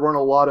looks like there weren't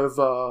a lot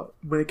of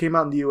when it came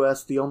out in the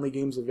U.S. The only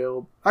games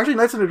available. Actually,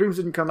 Nights Into Dreams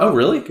didn't come out. Oh,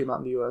 really? When it came out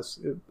in the U.S.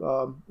 It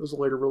was a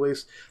later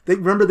release.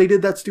 Remember they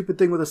did that stupid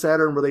thing with the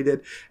Saturn where they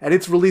did, and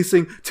it's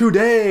releasing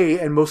today,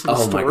 and most of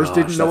the stores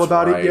didn't know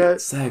about it yet.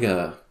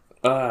 Sega.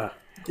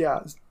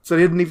 Yeah, so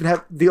they didn't even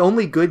have. The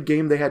only good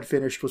game they had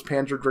finished was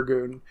Panzer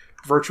Dragoon,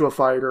 Virtua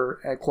Fighter,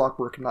 and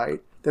Clockwork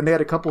Knight. Then they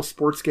had a couple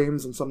sports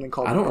games and something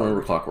called. I don't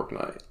remember Clockwork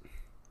Knight.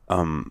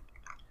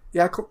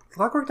 Yeah,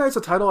 Clockwork Knight's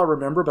a title I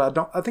remember, but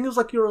I think it was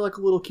like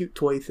a little cute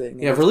toy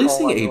thing. Yeah,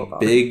 releasing a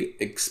big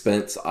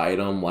expense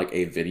item like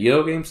a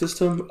video game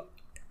system,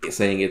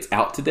 saying it's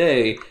out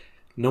today,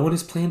 no one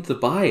has planned to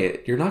buy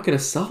it. You're not going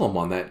to sell them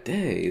on that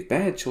day.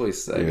 Bad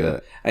choice, Sega.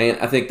 Yeah. And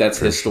I think that's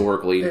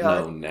historically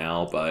known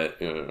now, but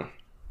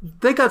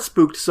they got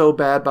spooked so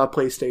bad by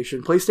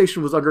PlayStation. PlayStation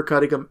was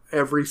undercutting them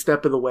every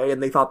step of the way,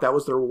 and they thought that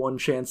was their one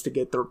chance to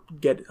get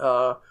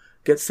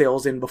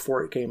sales in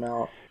before it came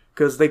out.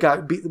 Because they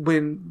got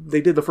when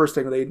they did the first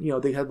thing, they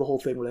had the whole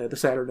thing where they had the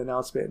Saturn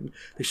announcement, and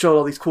they showed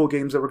all these cool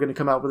games that were going to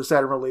come out with the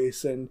Saturn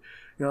release, and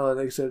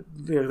they said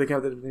they came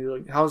out and they're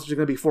like, how is it going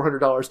to be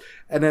 $400?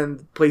 And then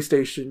the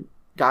PlayStation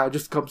guy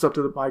just comes up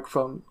to the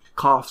microphone,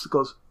 coughs,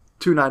 goes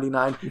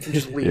 $299, and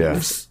just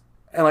leaves.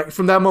 Yeah. And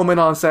from that moment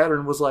on,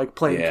 Saturn was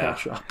playing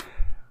catch up.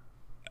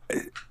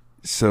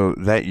 So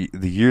the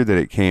year that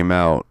it came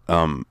out,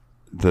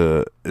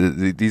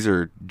 these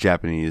are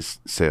Japanese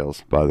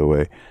sales, by the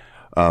way.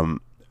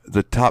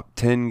 The top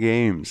 10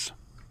 games,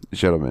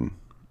 gentlemen.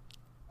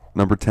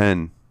 Number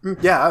 10.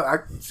 Yeah,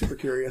 I'm super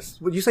curious.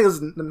 Would you say it was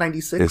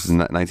 96? It's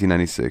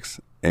 1996.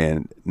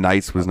 And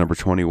Knights was number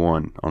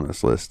 21 on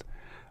this list.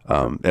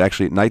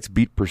 Knights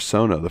beat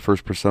Persona. The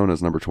first Persona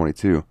is number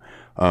 22.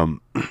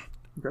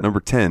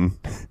 Number 10,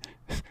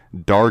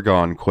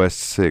 Dargon Quest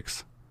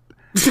 6.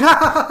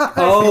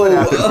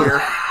 I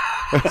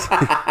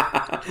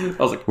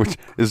was like, which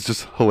is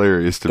just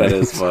hilarious to me. That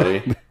is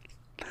funny.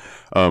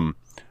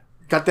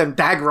 Got them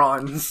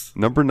Dagrons.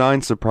 Number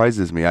 9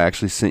 surprises me. I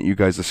actually sent you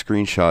guys a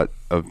screenshot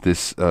of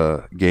this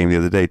game the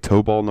other day.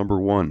 Toe Ball number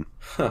 1,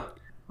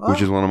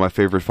 which is one of my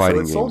favorite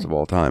fighting games of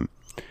all time.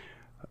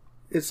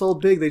 It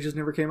sold big. They just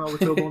never came out with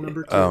Toe Ball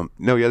number 2.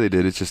 No, yeah, they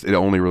did. It's just it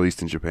only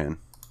released in Japan.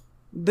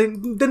 They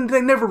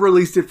never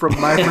released it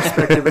from my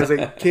perspective as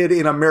a kid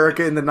in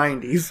America in the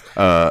 90s.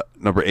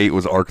 Number 8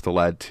 was Arc the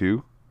Lad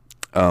 2.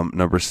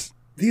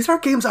 These are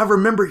games I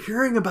remember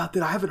hearing about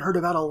that I haven't heard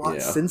about a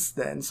lot since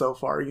then so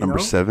far. Number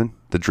 7,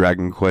 the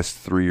Dragon Quest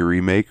 3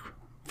 remake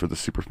for the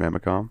Super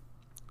Famicom.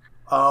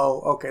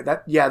 Oh, okay. I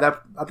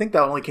think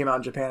that only came out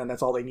in Japan, and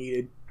that's all they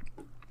needed.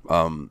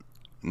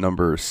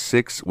 Number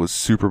 6 was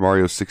Super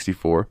Mario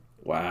 64.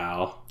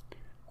 Wow.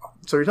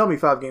 So you're telling me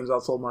 5 games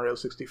outsold Mario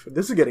 64.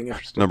 This is getting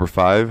interesting. Number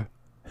 5,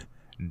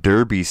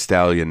 Derby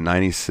Stallion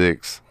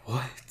 96.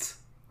 What?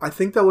 I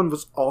think that one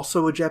was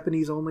also a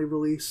Japanese-only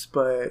release,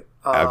 but...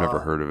 I've never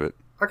heard of it.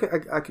 I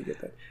could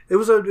get that. It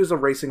was a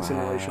racing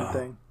simulation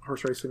thing.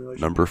 Horse race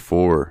simulation. Number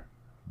 4,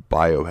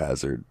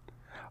 Biohazard.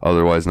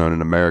 Otherwise known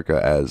in America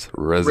as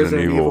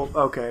Resident Evil.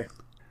 Okay.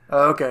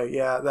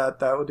 Yeah,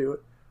 that would do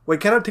it.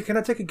 Wait, can I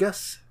take a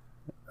guess?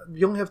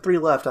 You only have 3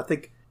 left. I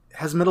think...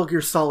 Has Metal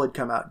Gear Solid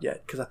come out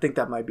yet? Because I think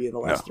that might be in the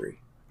last 3.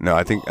 No,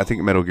 I think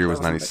Metal Gear was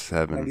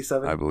 97.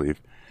 97? I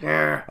believe.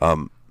 Yeah.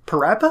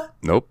 Parappa?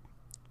 Nope.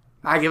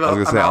 I give up. I was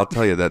going to say, I'll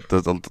tell you that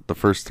the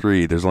first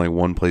 3, there's only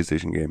one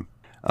PlayStation game.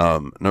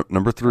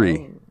 Number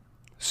 3,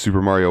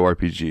 Super Mario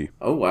RPG.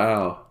 Oh,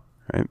 wow.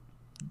 Right?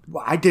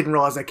 Well, I didn't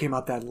realize that came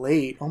out that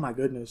late. Oh, my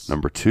goodness.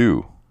 Number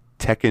 2,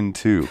 Tekken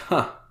 2.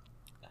 Huh.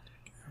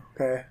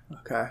 Okay.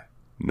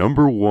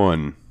 Number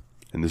 1,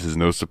 and this is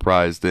no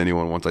surprise to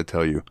anyone once I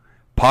tell you.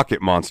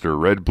 Pocket Monster,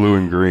 red, blue,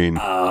 and green.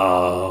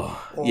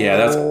 Oh, yeah,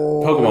 that's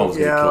Pokemon was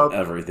going to kill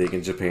everything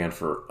in Japan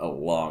for a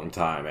long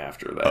time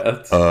after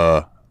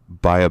that.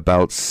 By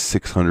about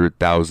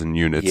 600,000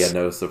 units. Yeah,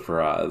 no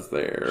surprise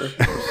there.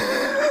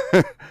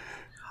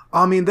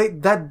 I mean,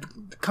 that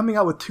coming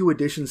out with 2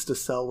 editions to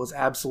sell was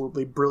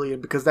absolutely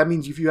brilliant, because that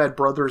means if you had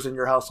brothers in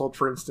your household,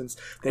 for instance,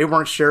 they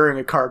weren't sharing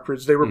a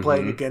cartridge; they were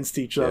playing against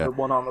each other,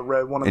 one on the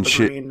red, one on the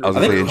green. I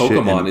think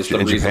Pokemon is the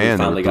reason we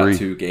finally got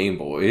 2 Game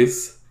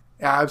Boys.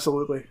 Yeah,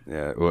 absolutely.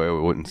 Yeah, well,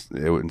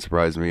 it wouldn't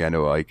surprise me. I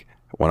know, like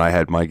when I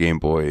had my Game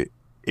Boy,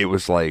 it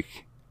was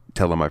like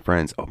telling my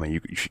friends, "Oh man,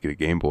 you should get a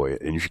Game Boy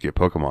and you should get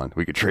Pokemon.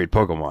 We could trade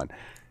Pokemon.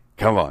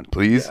 Come on,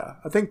 please." Yeah,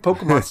 I think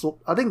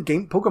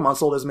Pokemon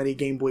sold as many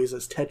Game Boys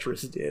as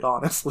Tetris did,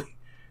 honestly.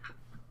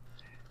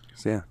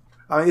 Yeah.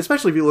 I mean,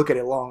 especially if you look at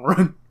it long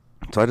run.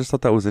 So I just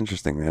thought that was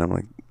interesting, man. I'm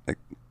like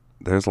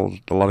there's a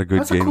lot of good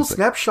games. That's a cool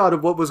snapshot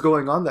of what was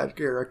going on that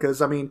era,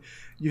 because I mean,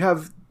 you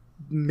have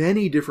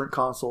many different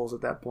consoles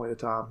at that point in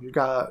time. You're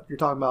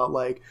talking about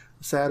like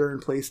Saturn,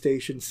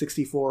 PlayStation,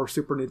 64,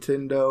 Super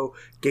Nintendo,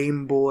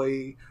 Game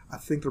Boy. I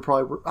think they're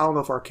probably, I don't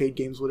know if arcade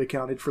games would have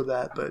counted for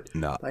that, but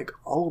like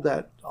all of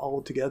that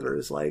all together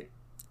is like,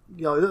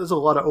 there's a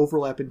lot of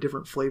overlap in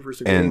different flavors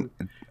of game.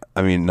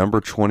 I mean,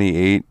 number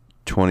 28,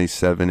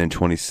 27, and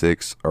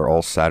 26 are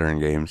all Saturn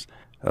games.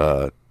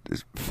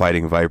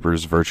 Fighting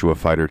Vipers, Virtua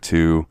Fighter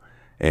 2,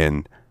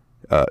 and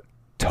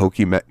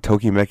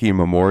Tokimeki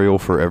Memorial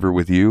Forever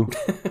with You.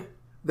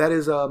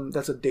 That's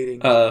a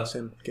dating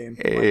sim game.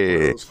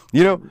 Hey,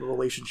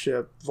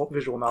 relationship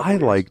visual novel. I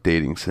like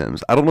dating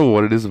sims. I don't know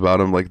what it is about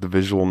them, like the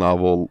visual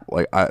novel.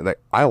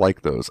 I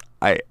like those.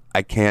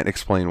 I can't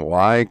explain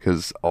why,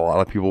 because a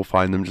lot of people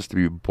find them just to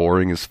be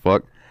boring as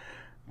fuck.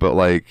 But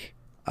like,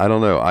 I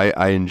don't know.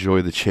 I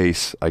enjoy the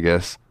chase, I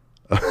guess.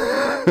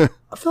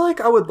 I feel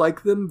like I would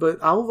like them, but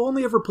I've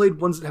only ever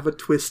played ones that have a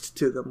twist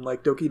to them,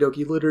 like Doki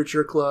Doki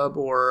Literature Club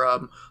or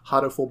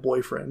Hatoful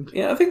Boyfriend.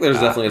 Yeah, I think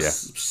there's definitely a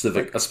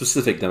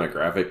specific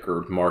demographic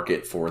or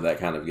market for that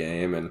kind of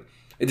game, and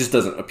it just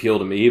doesn't appeal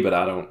to me, but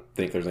I don't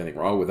think there's anything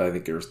wrong with it. I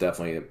think there's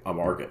definitely a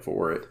market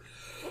for it.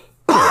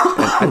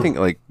 I think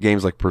like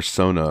games like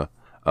Persona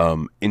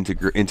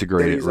integrate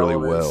it really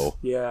well.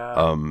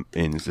 Yeah.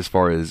 And as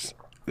far as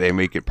they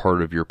make it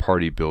part of your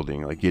party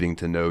building, like getting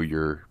to know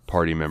your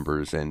party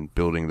members and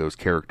building those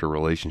character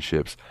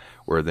relationships,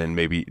 where then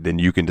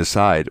you can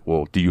decide,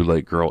 well, do you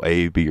like girl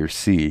A, B, or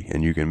C,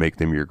 and you can make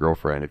them your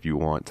girlfriend if you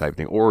want, type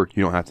thing. Or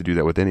you don't have to do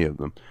that with any of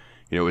them.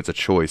 It's a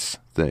choice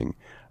thing.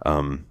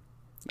 I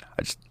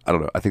don't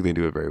know. I think they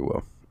do it very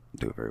well.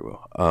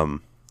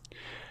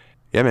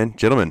 Yeah, man,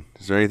 gentlemen,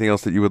 is there anything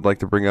else that you would like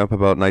to bring up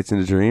about Nights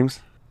into Dreams?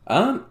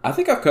 I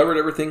think I've covered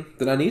everything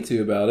that I need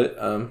to about it.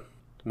 Want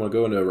to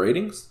go into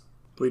ratings?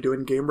 Are we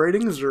doing game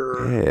ratings,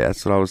 or? Yeah,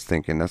 that's what I was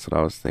thinking.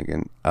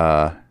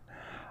 I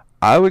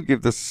would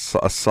give this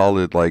a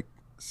solid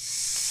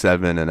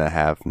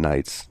 7.5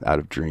 nights out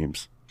of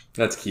dreams.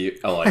 That's cute.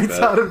 I like Nights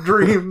that. out of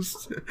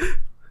dreams.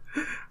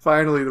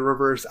 Finally, the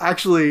reverse.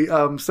 Actually,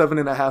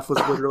 7.5 was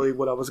literally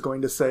what I was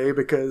going to say,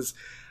 because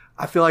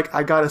I feel like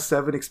I got a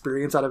 7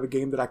 experience out of a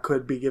game that I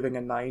could be giving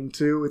a 9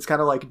 to. It's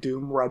kind of like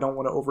Doom, where I don't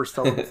want to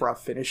oversell it before I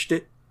finished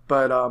it.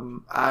 But I'll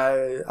go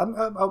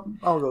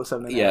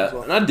 7.5 as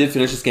well. And I did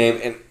finish this game,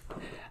 and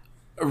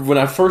when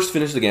I first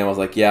finished the game, I was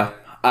like, yeah,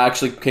 I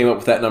actually came up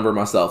with that number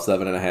myself,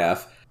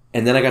 7.5.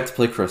 And then I got to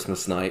play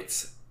Christmas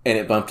Nights, and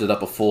it bumped it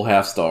up a full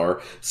half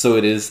star, so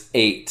it is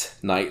 8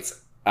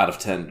 nights out of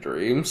 10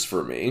 dreams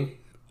for me.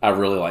 I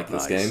really like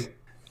this game.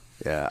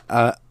 Yeah.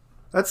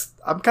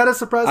 I'm kind of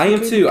surprised. I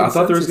am too. I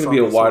thought there was going to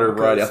be a wider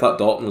variety. I thought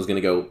Dalton was going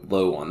to go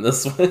low on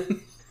this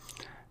one.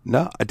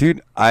 No,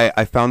 dude,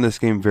 I found this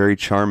game very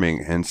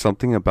charming, and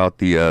something about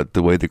the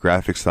way the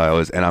graphic style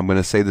is, and I'm going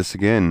to say this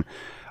again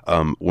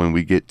when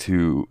we get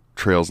to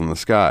Trails in the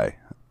Sky,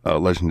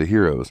 Legend of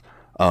Heroes.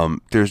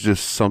 There's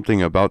just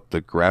something about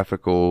the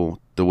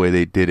the way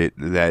they did it,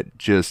 that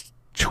just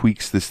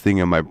tweaks this thing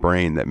in my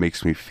brain that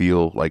makes me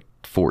feel like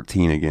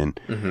 14 again,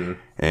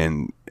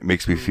 and it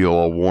makes me feel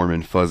all warm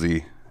and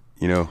fuzzy.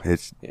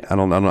 It's I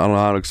don't know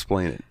how to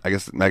explain it. I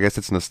guess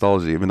it's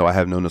nostalgia. Even though I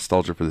have no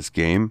nostalgia for this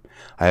game,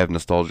 I have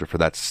nostalgia for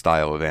that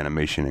style of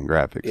animation and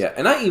graphics. Yeah,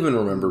 and I even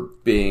remember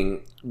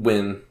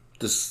when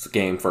this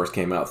game first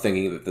came out,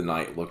 thinking that the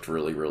night looked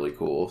really, really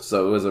cool.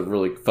 So it was a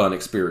really fun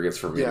experience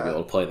for me to be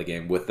able to play the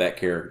game with that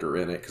character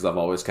in it, because I've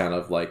always kind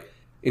of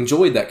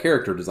enjoyed that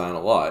character design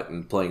a lot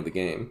in playing the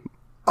game.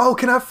 Oh,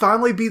 can I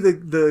finally be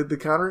the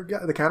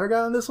counter guy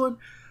on this one?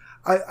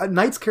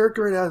 Knight's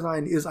character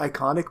design is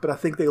iconic, but I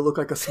think they look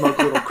like a smug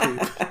little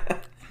creep.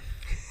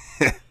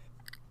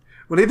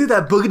 When they did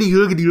that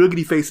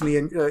boogity face in the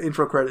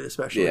intro credit,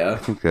 especially. Yeah. I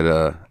think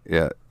that,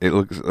 it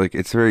looks like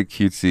it's very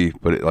cutesy,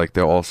 but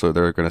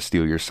they're going to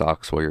steal your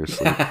socks while you're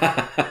asleep.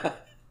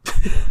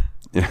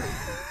 Yeah.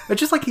 It's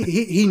just like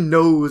he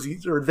knows,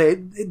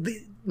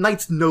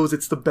 Knights knows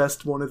it's the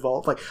best one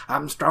involved. Like,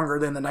 I'm stronger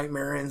than the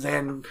Nightmarans,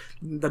 and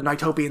the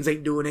Nightopians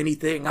ain't doing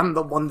anything. I'm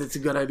the one that's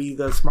gonna be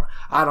the smart.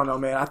 I don't know,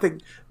 man. I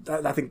think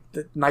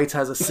that Knights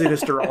has a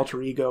sinister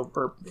alter ego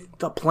or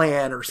a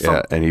plan or something.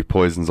 Yeah, and he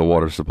poisons a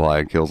water supply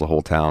and kills a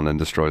whole town and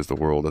destroys the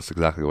world. That's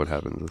exactly what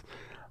happens.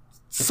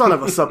 Son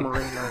of a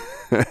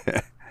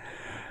submariner.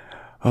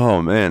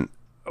 Oh man.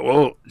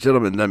 Well,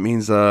 gentlemen, that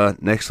means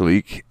next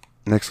week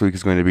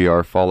is going to be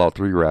our Fallout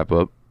 3 wrap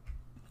up.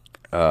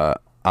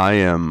 I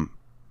am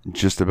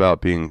just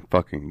about being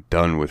fucking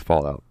done with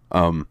Fallout.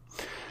 I've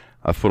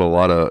put a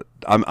lot of...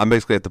 I'm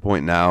basically at the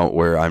point now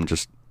where I'm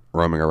just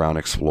roaming around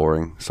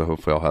exploring, so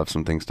hopefully I'll have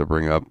some things to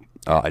bring up.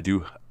 I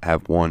do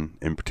have one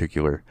in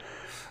particular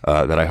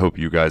that I hope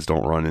you guys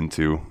don't run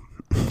into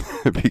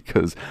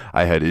because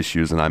I had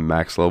issues and I'm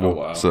max level. Oh,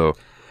 wow. So,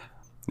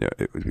 yeah,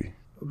 it would be...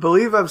 I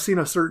believe I've seen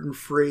a certain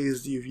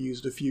phrase you've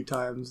used a few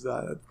times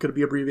that could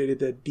be abbreviated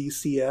to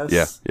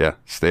DCS. Yeah.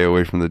 Stay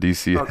away from the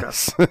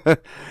DCS. Okay.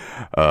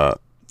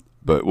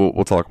 But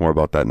we'll talk more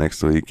about that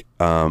next week.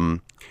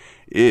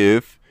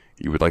 If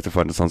you would like to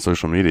find us on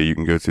social media, you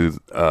can go to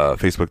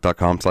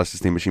facebook.com/the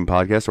Steam Machine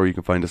Podcast, or you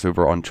can find us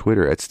over on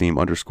Twitter at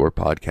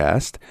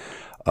Steam_podcast.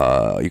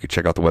 You can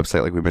check out the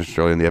website like we mentioned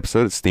earlier in the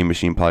episode. It's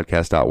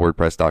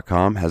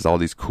steammachinepodcast.wordpress.com. Has all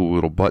these cool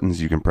little buttons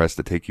you can press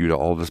to take you to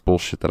all this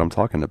bullshit that I'm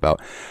talking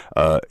about.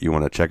 You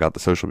want to check out the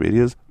social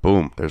medias?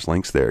 Boom, there's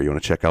links there. You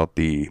want to check out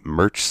the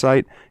merch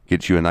site?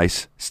 Get you a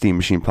nice Steam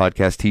Machine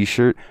Podcast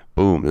t-shirt?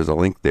 Boom, there's a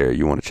link there.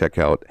 You want to check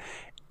out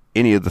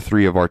any of the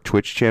 3 of our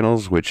Twitch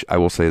channels, which I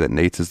will say that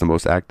Nate's is the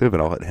most active,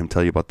 and I'll let him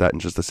tell you about that in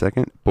just a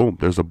second. Boom,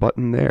 there's a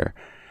button there.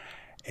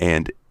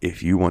 And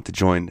if you want to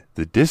join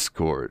the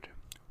Discord,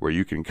 where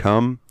you can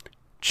come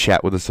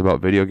chat with us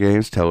about video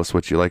games, tell us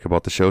what you like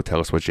about the show, tell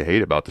us what you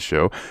hate about the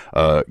show,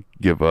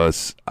 give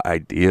us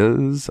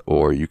ideas,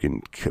 or you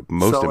can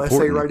sell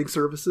essay writing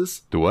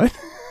services. Do what?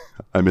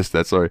 I missed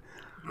that, sorry.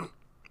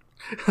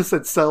 I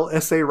said sell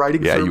essay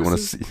writing services. Yeah, you want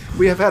to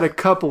we have had a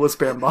couple of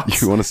spam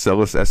bots. You want to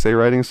sell us essay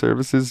writing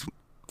services?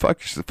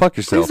 Fuck yourself.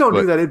 Please don't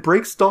do that. It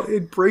breaks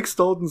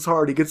Dalton's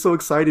heart. He gets so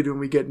excited when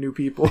we get new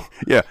people.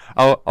 Yeah,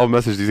 I'll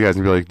message these guys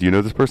and be like, do you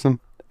know this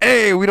person?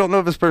 Hey, we don't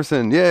know this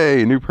person.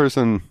 Yay, new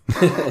person.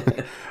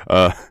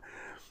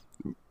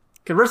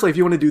 Conversely, if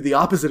you want to do the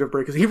opposite of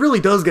break, because he really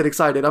does get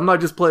excited. I'm not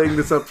just playing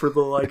this up for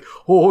the like,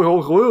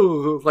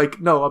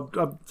 no,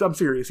 I'm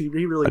serious. He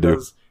really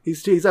does.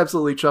 He's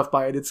absolutely chuffed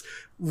by it. It's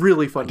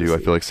really fun to see. I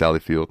feel like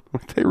Sally Field.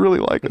 They really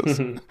like us.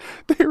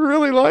 They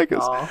really like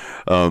us.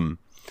 Aww.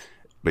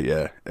 But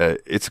yeah,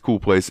 it's a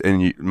cool place,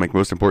 and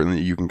most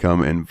importantly, you can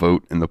come and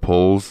vote in the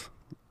polls.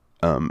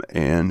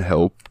 And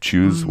help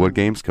choose what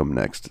games come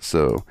next.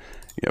 So,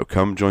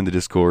 come join the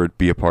Discord,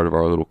 be a part of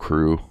our little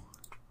crew.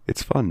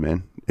 It's fun,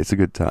 man. It's a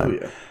good time. Oh,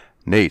 yeah.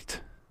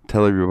 Nate,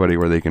 tell everybody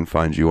where they can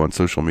find you on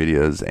social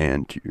medias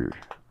and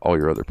all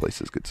your other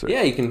places, good sir.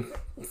 Yeah, you can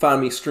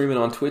find me streaming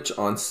on Twitch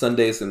on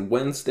Sundays and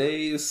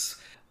Wednesdays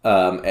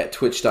at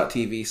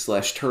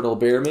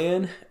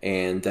twitch.tv/TurtleBearman,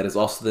 and that is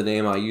also the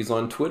name I use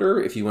on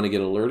Twitter if you want to get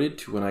alerted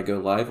to when I go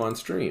live on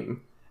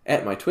stream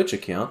at my Twitch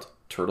account,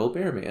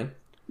 TurtleBearman.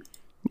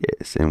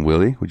 Yes, and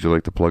Willie, would you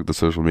like to plug the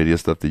social media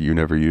stuff that you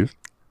never use?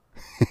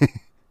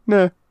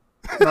 No.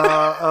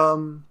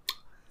 I'm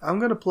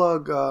gonna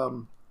plug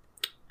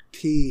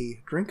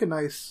tea. Drink a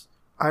nice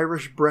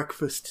Irish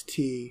breakfast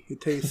tea.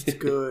 It tastes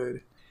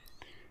good.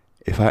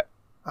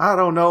 I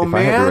don't know,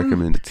 man. If I had to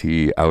recommend a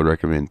tea, I would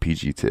recommend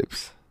PG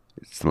Tips.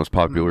 It's the most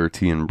popular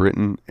tea in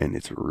Britain, and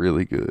it's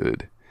really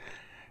good.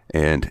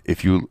 And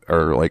if you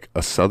are like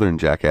a southern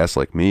jackass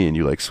like me and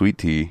you like sweet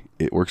tea,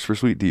 it works for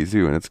sweet tea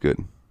too, and it's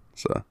good.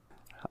 So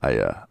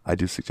I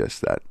do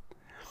suggest that.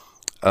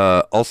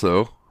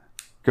 Also,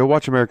 go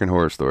watch American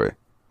Horror Story,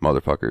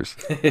 motherfuckers.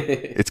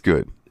 It's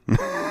good.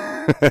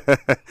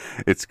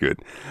 It's good.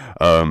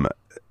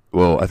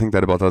 Well, I think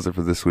that about does it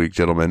for this week,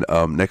 gentlemen.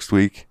 Next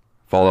week,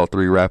 Fallout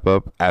 3 wrap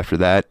up. After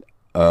that,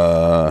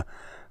 the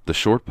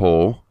short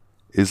poll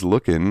is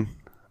looking.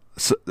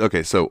 So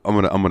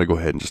I'm gonna go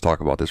ahead and just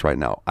talk about this right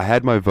now. I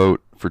had my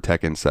vote for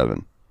Tekken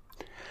 7.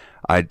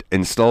 I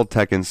installed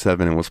Tekken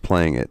 7 and was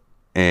playing it,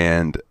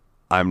 and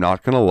I'm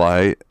not gonna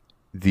lie,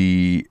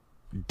 the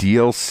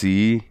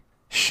DLC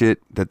shit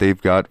that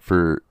they've got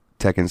for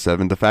Tekken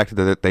 7, the fact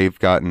that they've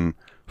gotten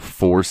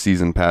 4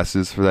 season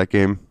passes for that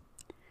game,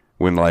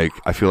 when like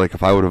I feel like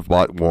if I would have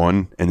bought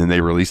one and then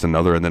they released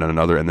another and then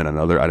another and then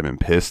another, I'd have been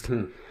pissed.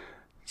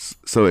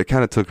 So it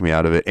kind of took me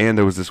out of it, and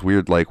there was this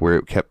weird like where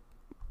it kept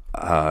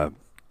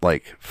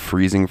like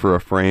freezing for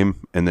a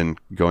frame and then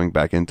going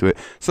back into it.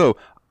 So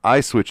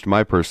I switched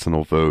my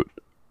personal vote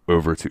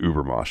over to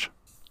Ubermosh.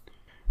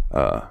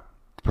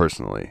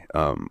 Personally,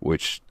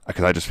 which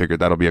because I just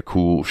figured that'll be a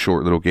cool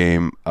short little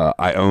game.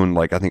 I own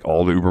like I think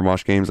all the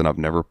Ubermosh games, and I've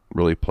never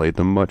really played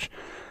them much,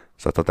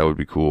 so I thought that would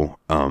be cool.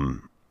 But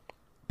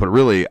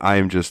really, I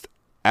am just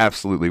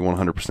absolutely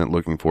 100%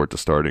 looking forward to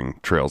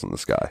starting Trails in the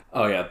Sky.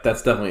 Oh yeah,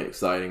 that's definitely an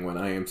exciting one.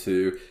 I am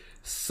too.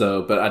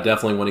 So, but I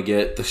definitely want to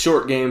get the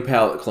short game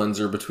palate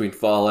cleanser between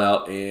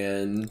Fallout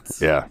and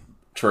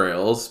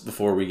Trails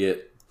before we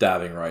get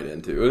diving right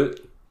into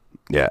it.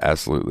 Yeah,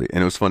 absolutely.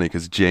 And it was funny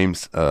because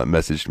James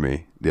messaged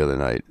me the other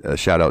night.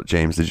 Shout out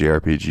James, the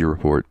JRPG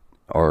report,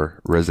 our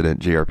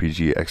resident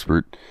JRPG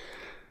expert,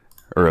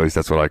 or at least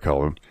that's what I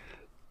call him.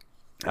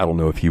 I don't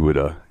know if he would,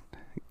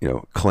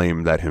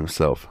 claim that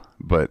himself,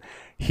 but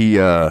he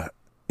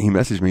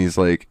messaged me. He's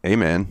like, "Hey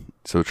man,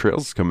 so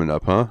Trails is coming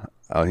up, huh?"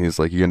 He's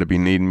like, "You gonna be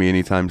needing me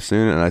anytime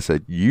soon?" And I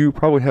said, "You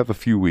probably have a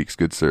few weeks,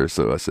 good sir."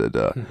 So I said,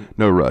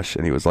 "No rush."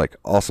 And he was like,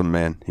 "Awesome,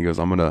 man." He goes,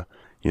 "I'm gonna,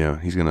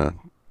 he's gonna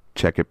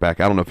check it back.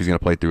 I don't know if he's gonna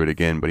play through it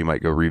again, but he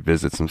might go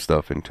revisit some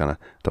stuff and kind of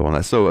double on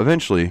that." So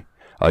eventually,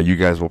 you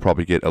guys will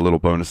probably get a little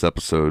bonus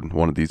episode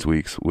one of these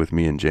weeks with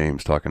me and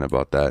James talking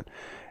about that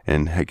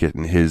and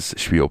getting his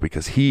spiel,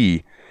 because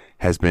he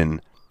has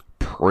been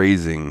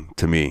praising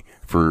to me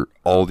for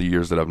all the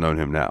years that I've known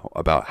him now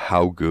about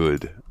how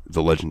good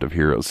the Legend of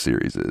Heroes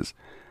series is.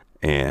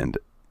 And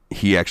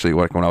he actually,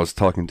 like, when I was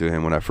talking to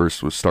him when I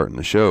first was starting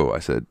the show, I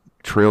said,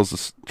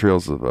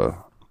 the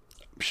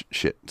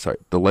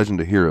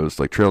Legend of Heroes,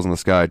 like Trails in the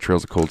Sky,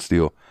 Trails of Cold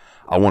Steel,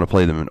 I want to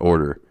play them in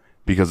order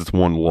because it's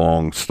one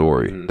long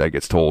story that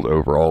gets told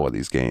over all of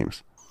these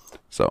games.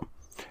 So,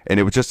 and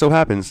it just so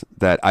happens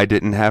that I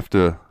didn't have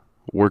to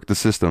work the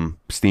system.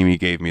 Steamy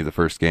gave me the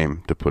first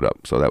game to put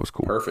up, so that was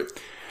cool.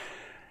 Perfect.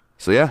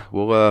 So yeah,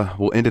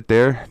 we'll end it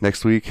there.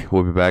 Next week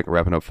we'll be back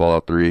wrapping up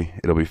Fallout 3.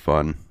 It'll be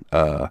fun.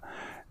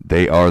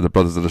 They are the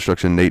Brothers of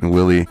Destruction, Nate and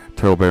Willie,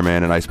 Turtle Bear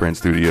Man, and Icebrand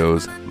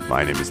Studios.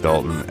 My name is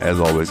Dalton. As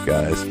always,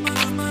 guys,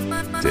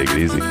 take it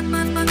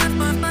easy.